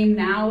that we name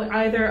now,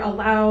 either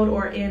aloud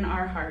or in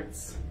our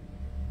hearts.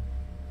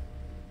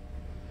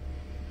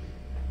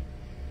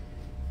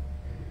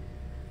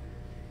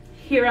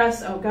 Hear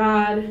us, O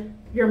God,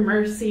 your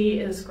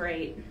mercy is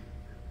great.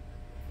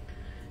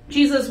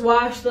 Jesus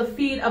washed the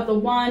feet of the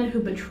one who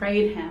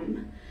betrayed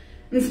him.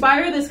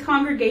 Inspire this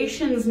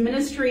congregation's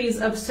ministries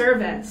of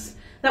service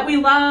that we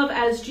love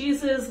as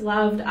Jesus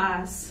loved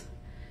us.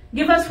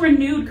 Give us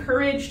renewed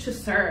courage to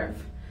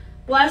serve.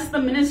 Bless the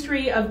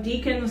ministry of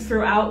deacons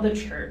throughout the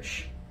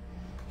church.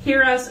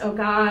 Hear us, O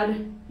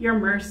God, your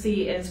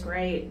mercy is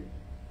great.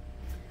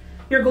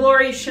 Your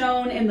glory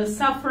shone in the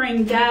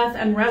suffering, death,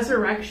 and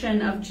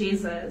resurrection of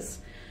Jesus.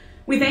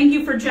 We thank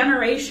you for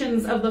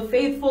generations of the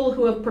faithful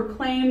who have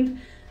proclaimed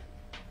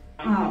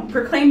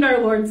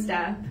our Lord's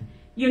death.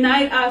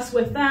 Unite us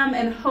with them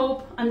in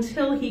hope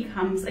until he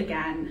comes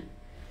again.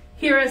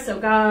 Hear us, O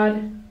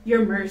God,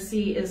 your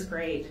mercy is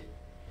great.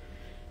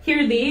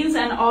 Hear these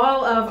and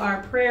all of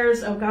our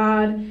prayers, O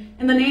God,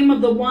 in the name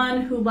of the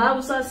one who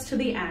loves us to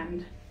the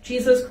end,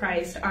 Jesus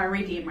Christ, our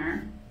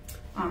Redeemer.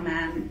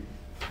 Amen.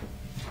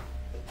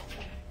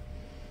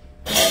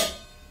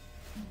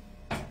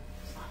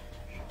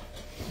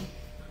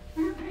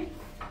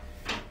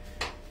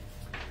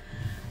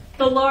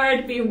 The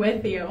Lord be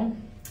with you,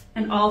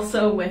 and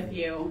also with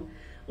you.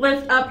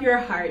 Lift up your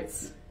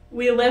hearts.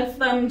 We lift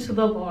them to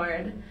the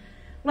Lord.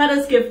 Let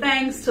us give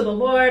thanks to the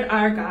Lord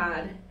our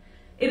God.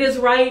 It is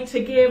right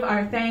to give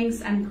our thanks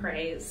and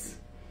praise.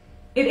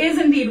 It is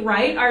indeed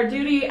right, our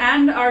duty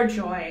and our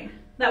joy,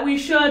 that we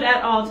should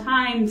at all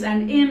times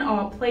and in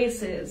all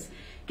places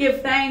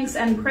give thanks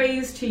and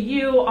praise to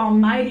you,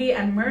 Almighty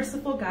and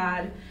merciful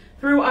God,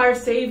 through our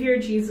Savior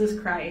Jesus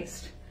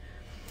Christ,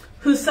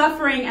 whose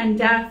suffering and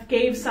death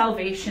gave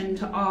salvation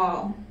to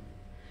all.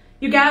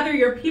 You gather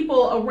your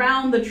people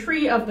around the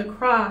tree of the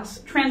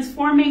cross,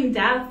 transforming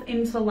death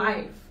into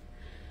life.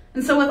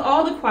 And so with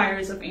all the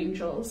choirs of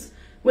angels,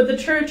 with the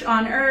church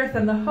on earth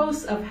and the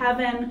hosts of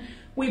heaven,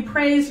 we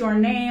praise your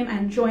name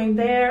and join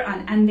their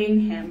unending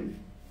hymn.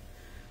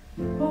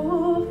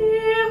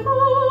 Holy,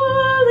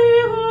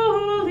 holy,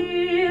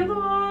 holy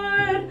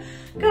Lord,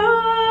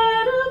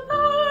 God of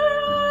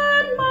power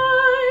and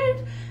might,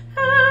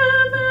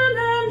 heaven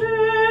and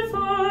earth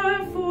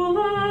are full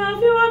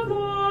of your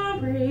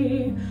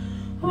glory.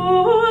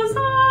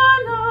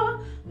 Hosanna,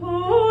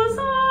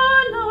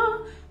 Hosanna,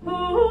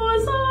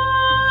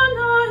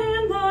 Hosanna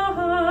in the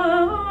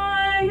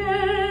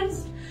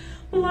highest.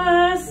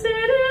 Blessed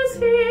is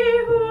he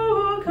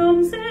who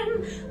comes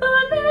in the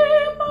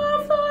name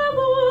of the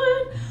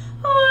Lord.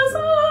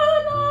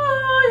 Hosanna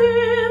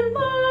in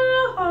the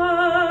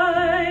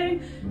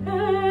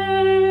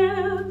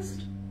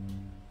highest.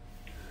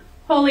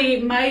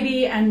 Holy,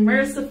 mighty, and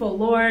merciful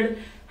Lord,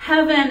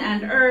 heaven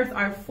and earth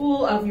are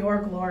full of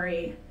your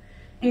glory.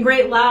 In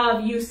great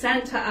love, you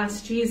sent to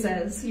us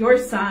Jesus, your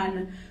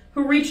Son,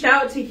 who reached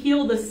out to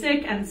heal the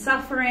sick and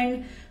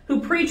suffering,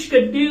 who preached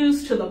good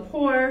news to the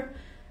poor,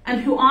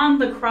 and who on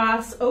the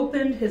cross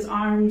opened his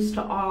arms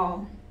to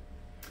all.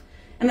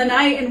 And the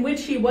night in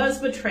which he was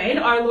betrayed,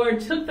 our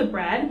Lord took the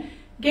bread,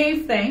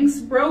 gave thanks,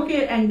 broke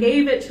it, and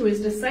gave it to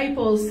his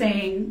disciples,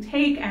 saying,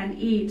 "Take and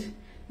eat.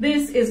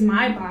 This is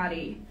my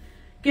body,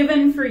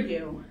 given for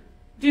you.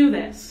 Do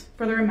this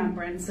for the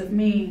remembrance of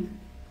me."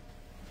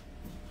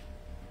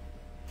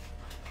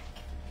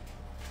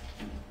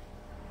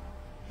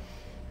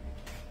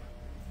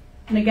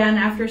 And again,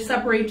 after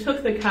supper, he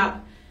took the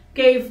cup,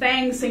 gave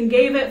thanks, and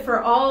gave it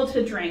for all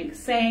to drink,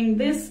 saying,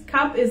 "This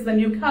cup is the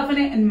new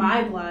covenant in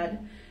my blood,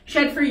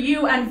 shed for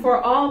you and for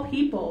all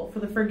people for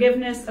the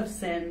forgiveness of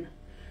sin.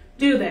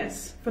 Do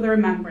this for the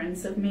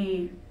remembrance of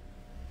me."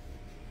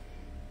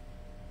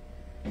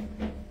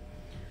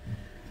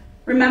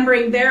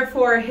 Remembering,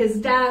 therefore,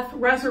 his death,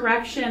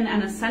 resurrection,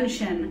 and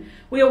ascension,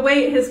 we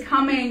await his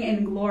coming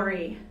in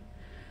glory.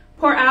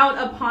 Pour out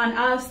upon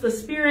us the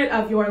spirit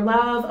of your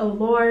love, O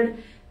Lord,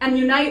 and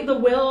unite the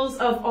wills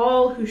of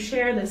all who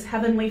share this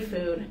heavenly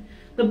food,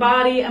 the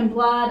body and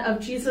blood of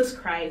Jesus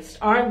Christ,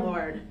 our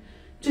Lord,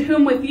 to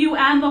whom with you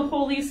and the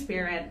Holy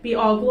Spirit be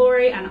all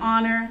glory and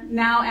honor,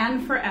 now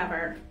and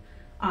forever.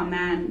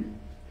 Amen.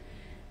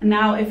 And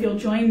now, if you'll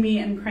join me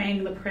in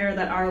praying the prayer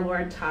that our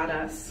Lord taught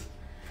us.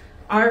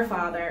 Our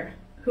Father,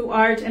 who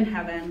art in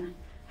heaven,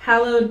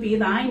 hallowed be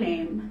thy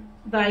name.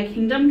 Thy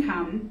kingdom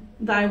come,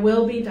 thy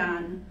will be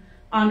done,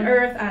 on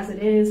earth as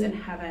it is in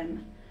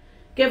heaven.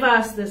 Give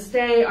us this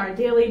day our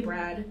daily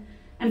bread,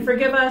 and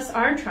forgive us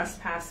our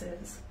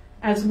trespasses,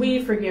 as we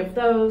forgive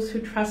those who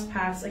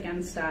trespass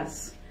against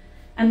us.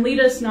 And lead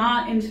us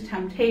not into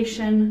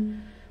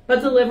temptation,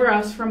 but deliver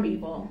us from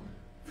evil.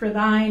 For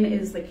thine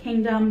is the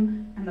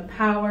kingdom, and the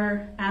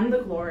power, and the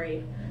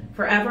glory,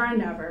 forever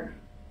and ever.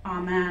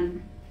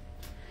 Amen.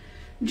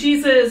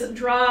 Jesus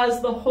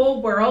draws the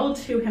whole world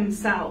to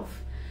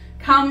himself.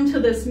 Come to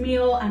this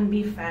meal and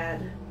be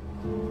fed.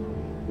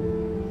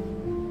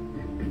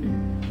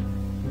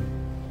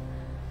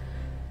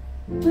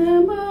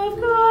 Lamb of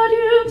God,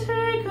 you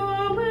take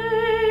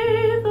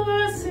away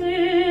the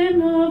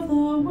sin of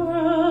the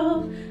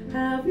world.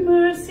 Have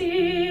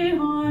mercy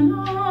on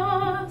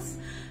us.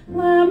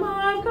 Lamb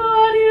of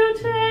God, you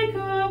take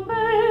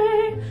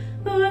away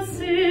the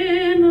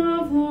sin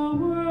of the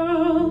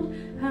world.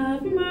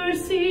 Have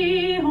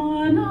mercy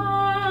on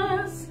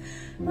us.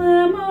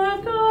 Lamb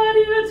of God,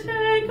 you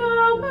take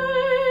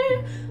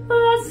away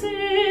the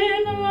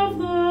sin of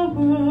the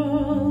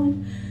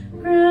world.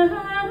 Grant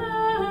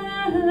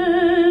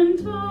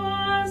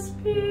us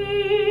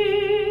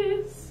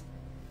peace.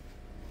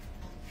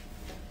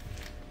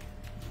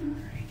 All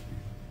right.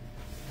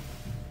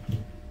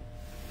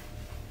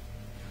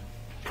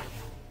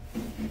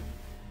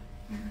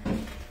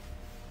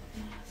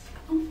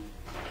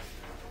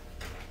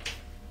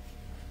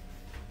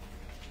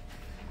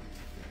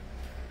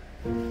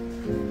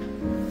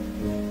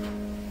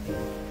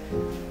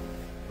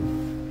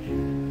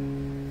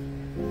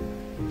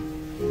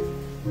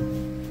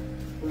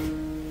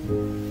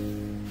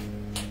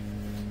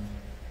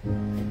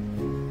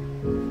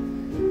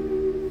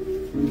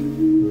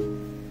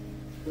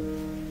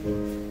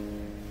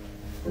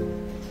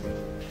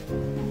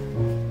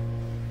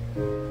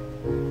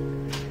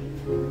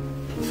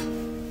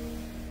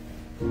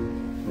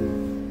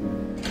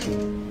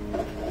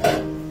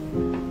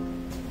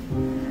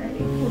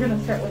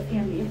 Start with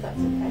Andy, if that's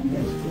okay.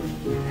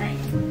 All right.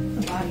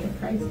 The body of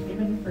Christ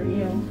given for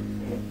you.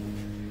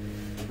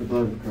 The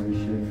blood of Christ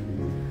shed for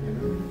you.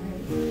 All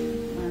right.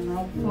 And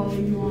I'll follow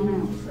you on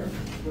out, sir.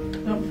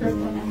 Don't trip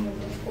on any of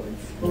those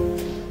cords.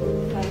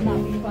 That would not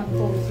be fun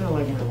for It's not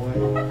like my wife.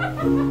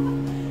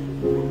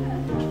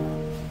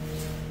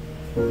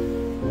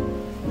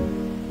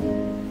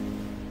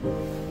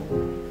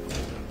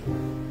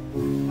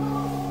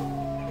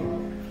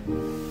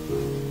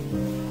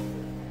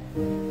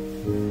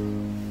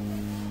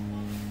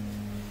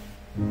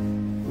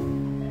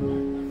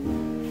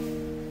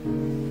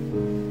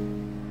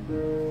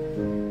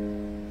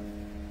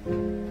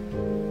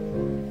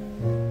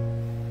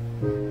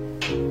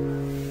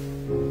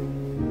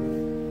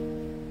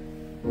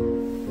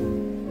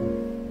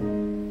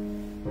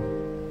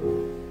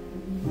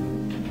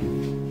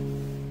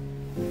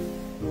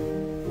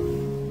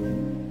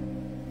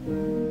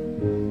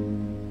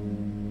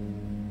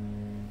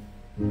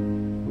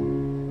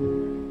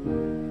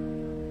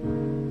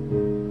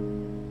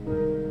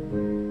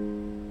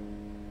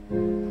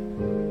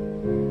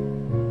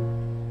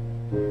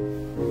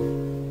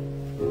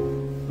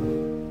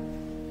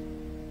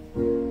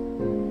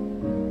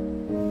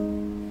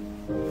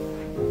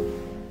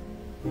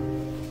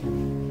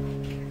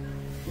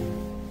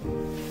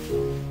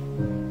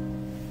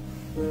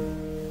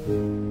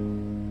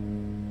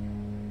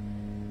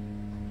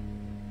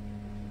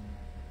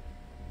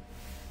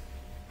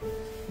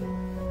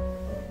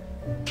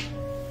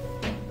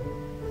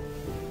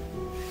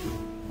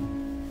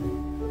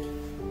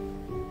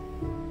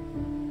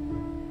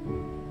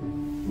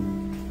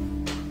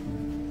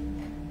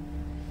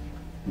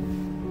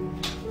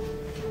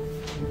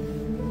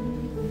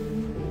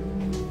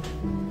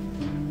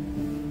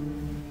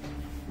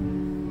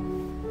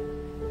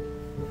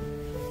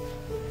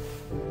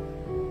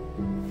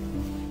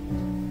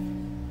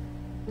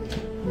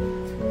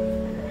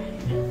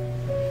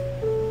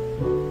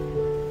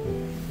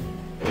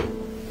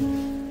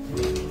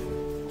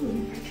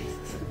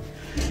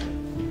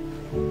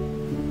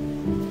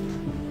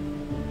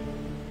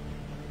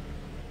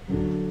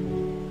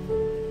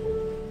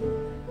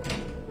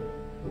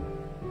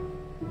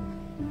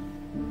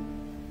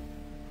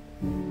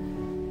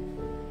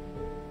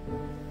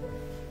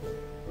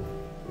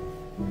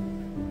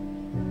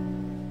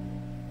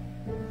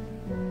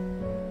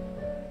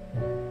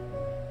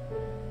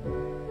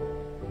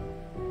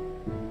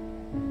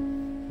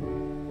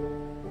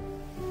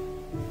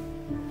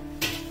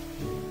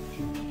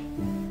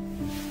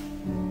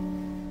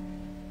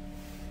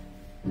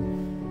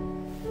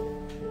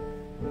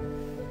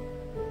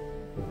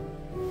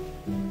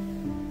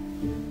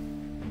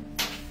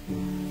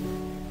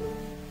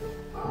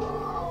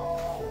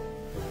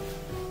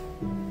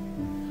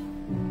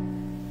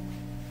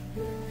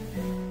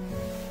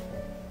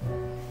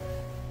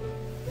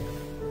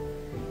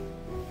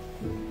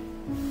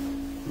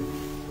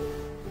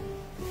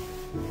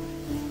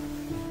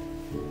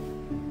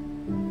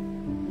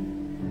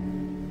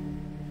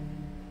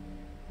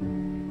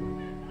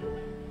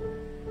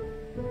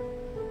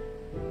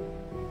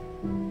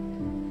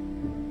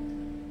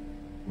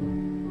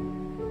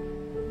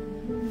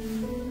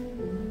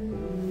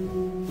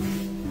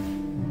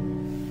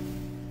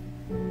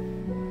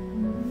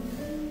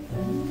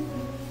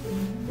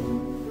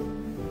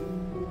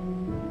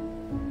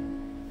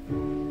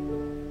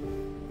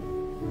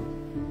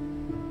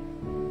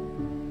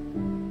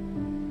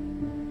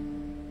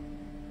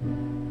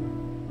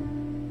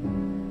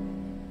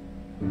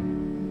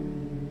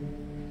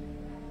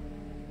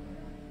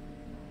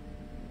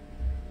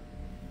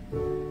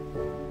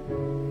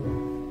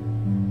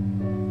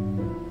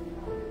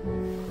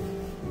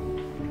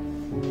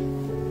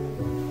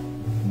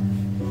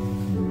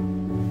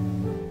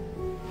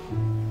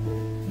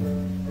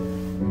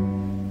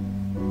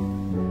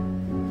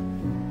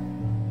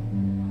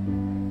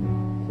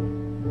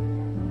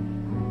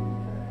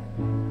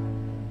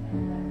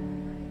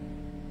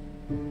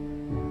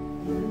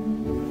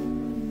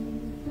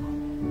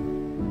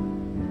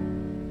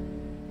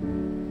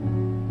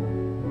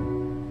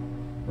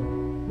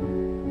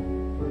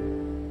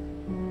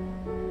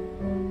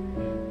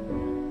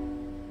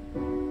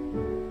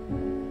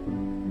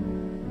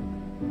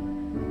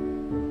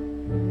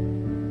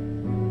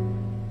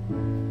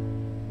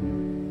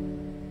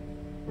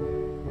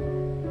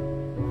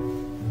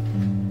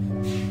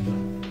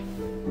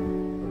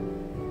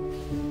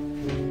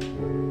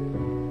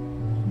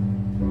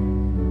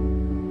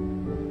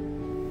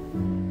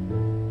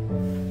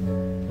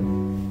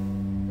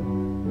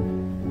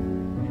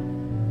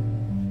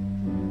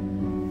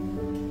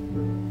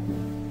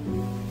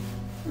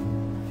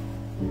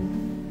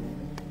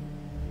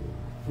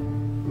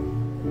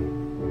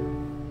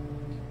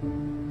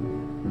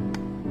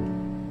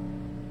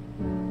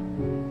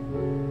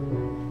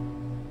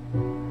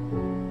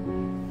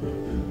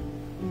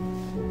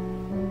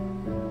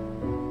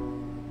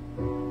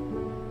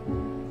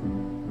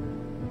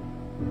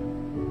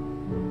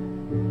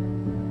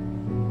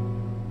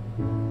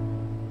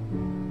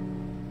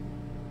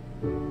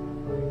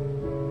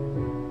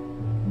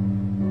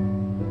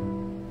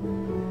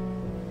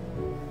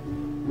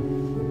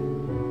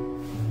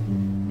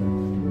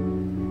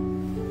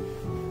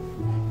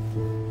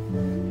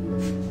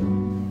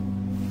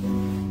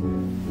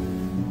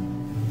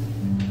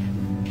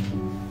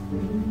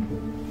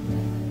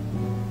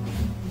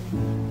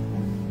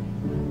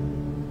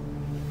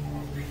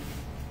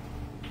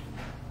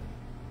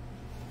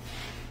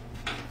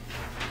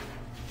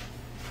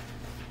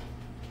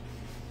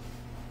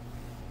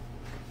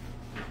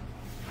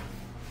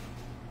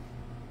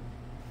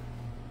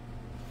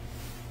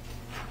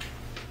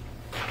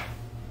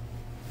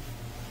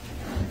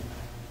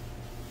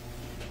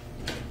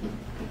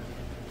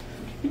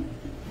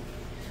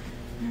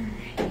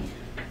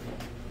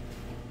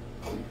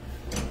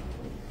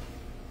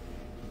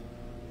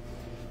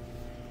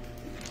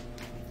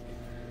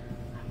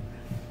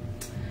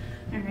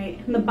 Right.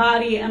 And the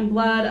body and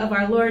blood of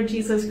our Lord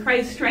Jesus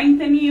Christ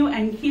strengthen you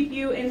and keep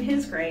you in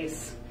his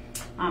grace.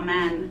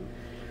 Amen.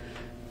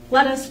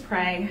 Let us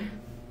pray.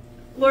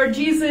 Lord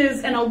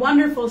Jesus, in a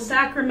wonderful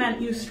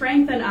sacrament, you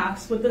strengthen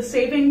us with the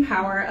saving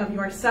power of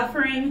your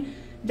suffering,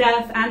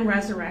 death, and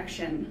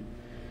resurrection.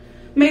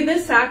 May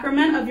this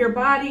sacrament of your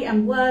body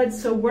and blood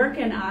so work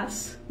in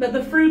us that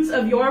the fruits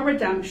of your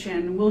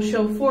redemption will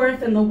show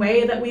forth in the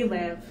way that we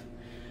live.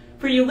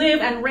 For you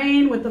live and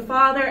reign with the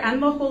Father and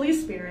the Holy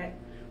Spirit,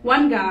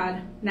 one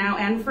God, now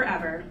and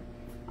forever.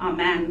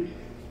 Amen.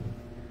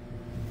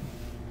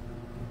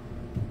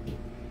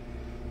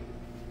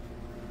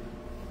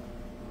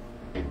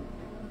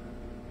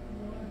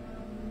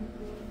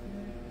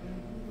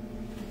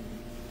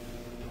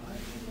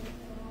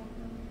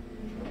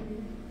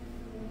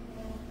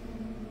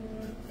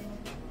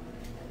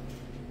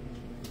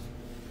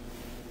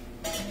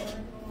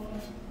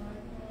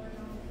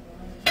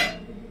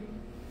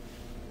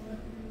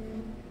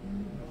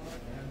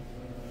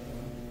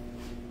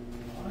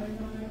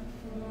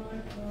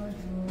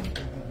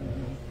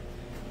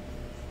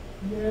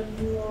 Yet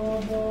you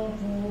are the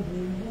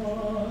Holy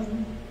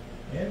One,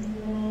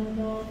 enthroned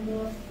on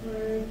the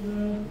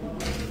praises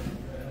of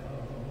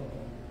Israel.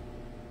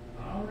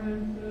 Our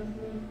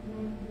ancestors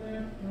put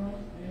their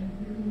trust in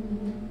you.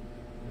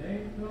 They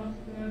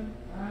trusted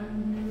and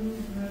you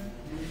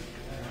rescued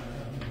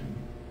them.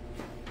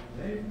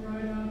 They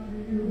cried out to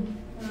you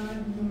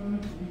and were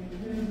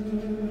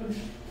delivered.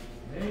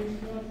 They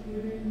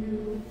trusted in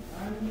you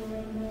and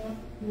were not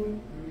put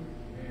to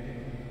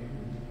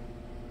shame.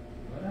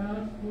 But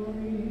as for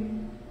me,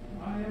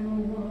 I am a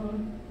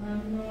one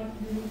and not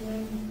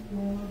human,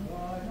 scorned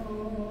by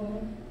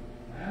all,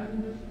 and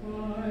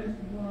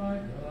despised by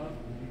the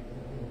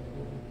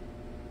people.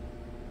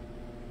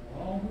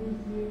 All who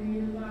see me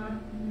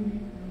laugh me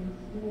to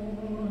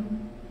scorn.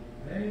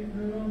 They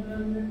curl their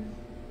lips,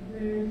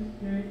 they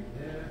shake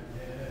their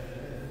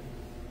heads.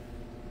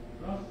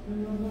 Trust in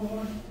the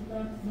Lord,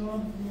 let the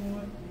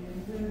Lord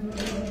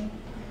deliver.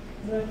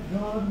 Let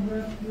God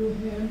rescue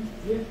him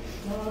if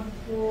God's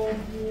soul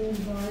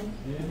delights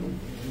in him.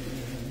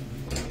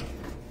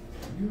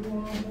 You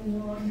are the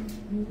one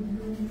who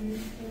drew me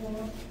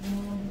forth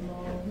from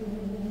the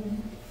womb,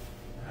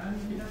 and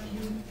kept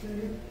me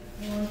safe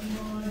on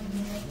my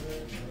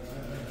mother's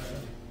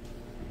breast.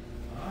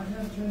 I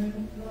have been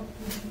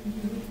entrusted to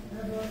you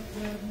ever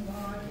since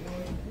I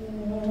was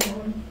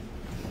born.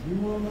 You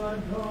were my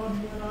God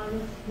when I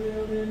was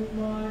still in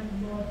my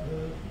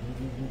mother's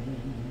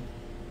womb.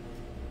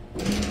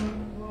 Do not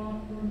far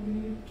from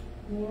me,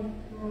 for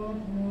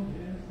trouble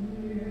is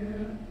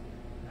near,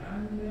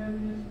 and there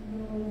is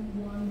no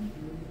one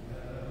to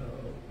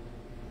help.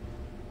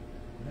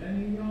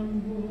 Many young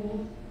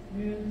bulls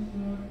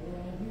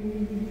encircle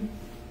me,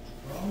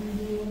 strong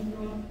bulls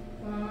of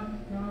fast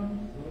come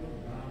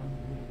surround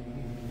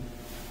me.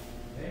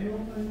 They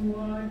open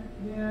wide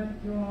their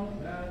jaws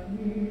at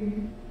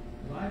me,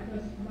 like a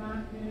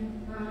smacking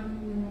and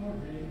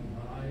roaring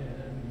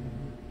lion.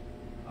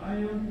 I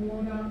am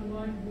poured out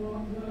like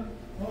water,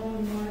 all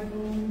my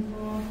bones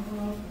are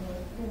of a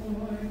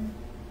coin.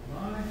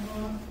 My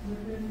heart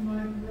within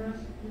my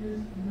breast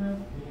is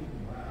melting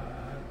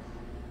wax.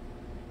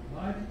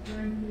 My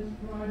strength is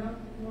dried up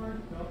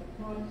like a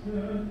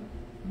potsherd.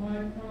 My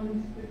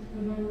tongue sticks to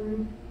the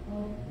roof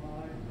of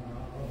my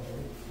mouth.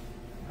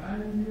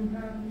 And you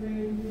have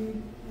laid me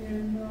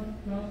in the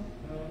dust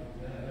of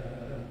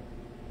death.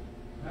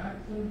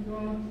 Packs of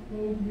dogs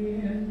pulled me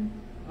in.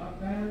 A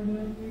band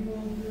of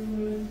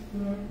evildoers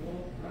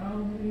circles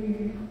round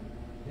me.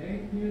 They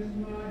kiss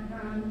my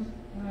hands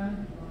and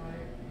my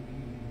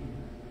feet.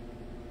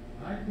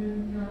 I can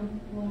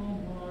count all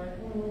my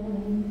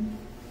bones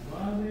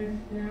while they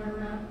stare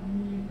at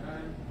me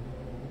and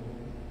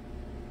groan.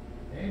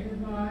 They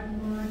divide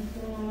my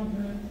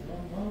garments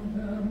among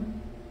them.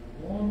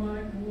 For my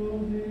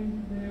clothing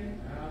they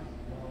cast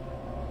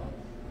lots.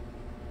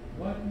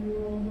 But you,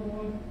 O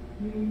Lord,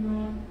 be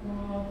not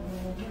far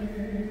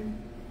away.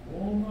 O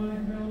my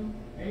help,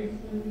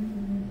 hasten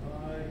to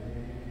thy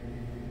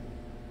aid.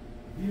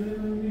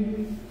 Deliver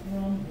me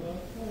from the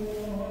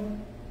sword,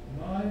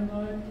 my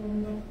life from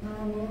the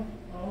power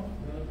of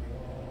the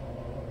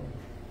dog.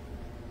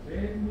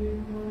 Save me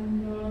from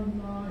the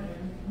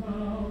lion's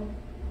mouth,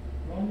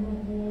 from the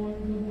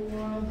horns of the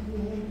wild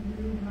bulls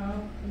you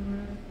have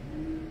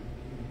rescued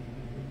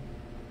me.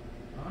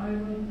 I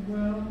will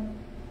dwell,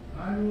 I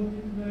will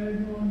declare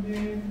your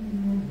name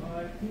to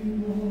my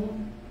people.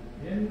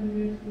 In the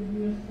midst of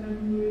the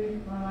assembly,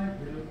 I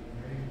will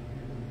praise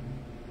you.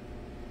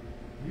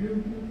 You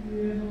who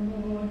fear the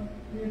Lord,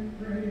 give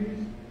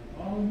praise.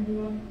 All you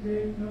of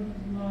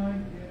Jacob's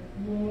line, give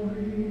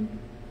glory.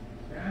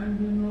 Stand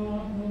in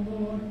awe of the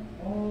Lord,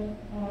 all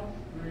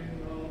offspring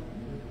of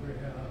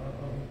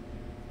Israel.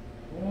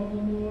 For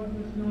the Lord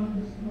does not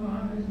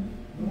despise,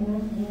 nor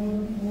abhor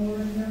the poor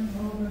in their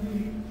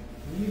poverty.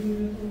 Neither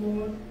is the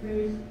Lord's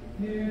face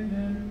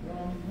hidden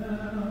from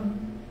them.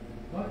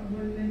 But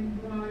when they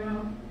cry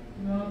out,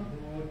 the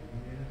Lord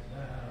hears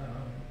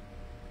them.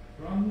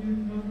 From you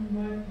comes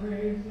my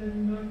praise in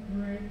the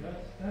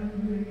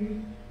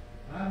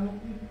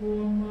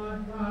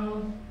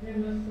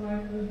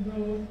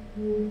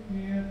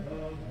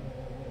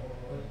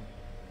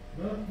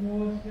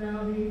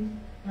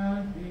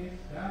and be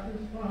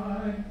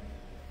satisfied.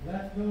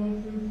 Let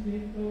those who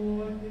seek the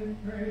Lord give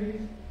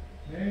praise.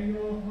 May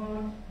your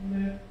hearts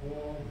live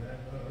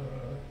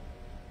forever.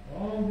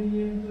 All the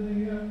ends of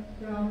the earth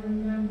shall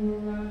remember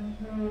and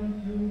turn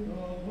to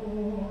the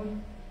Lord.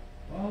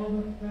 All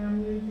the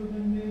families of the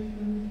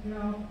nations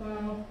shall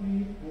bow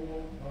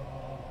before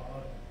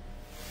God.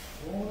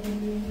 For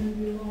dominion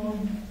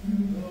belongs to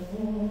the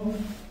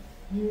Lord,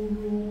 who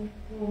rules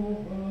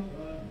over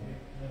the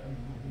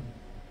nations.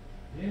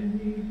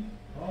 Indeed,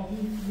 all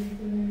who sleep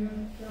in the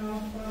earth shall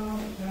bow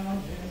down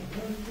in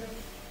worship.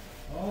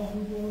 All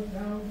who go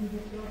down to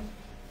the dust,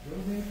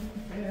 though they be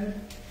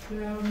dead,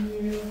 shall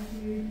kneel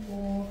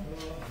before the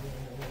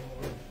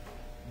Lord.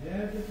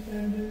 Their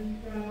descendants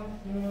shall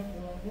serve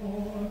the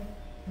Lord,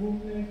 whom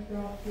they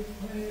shall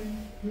proclaim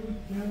to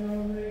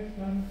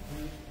generations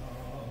to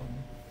come.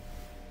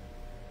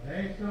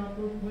 They shall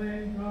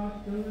proclaim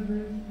God's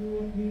deliverance to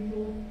a people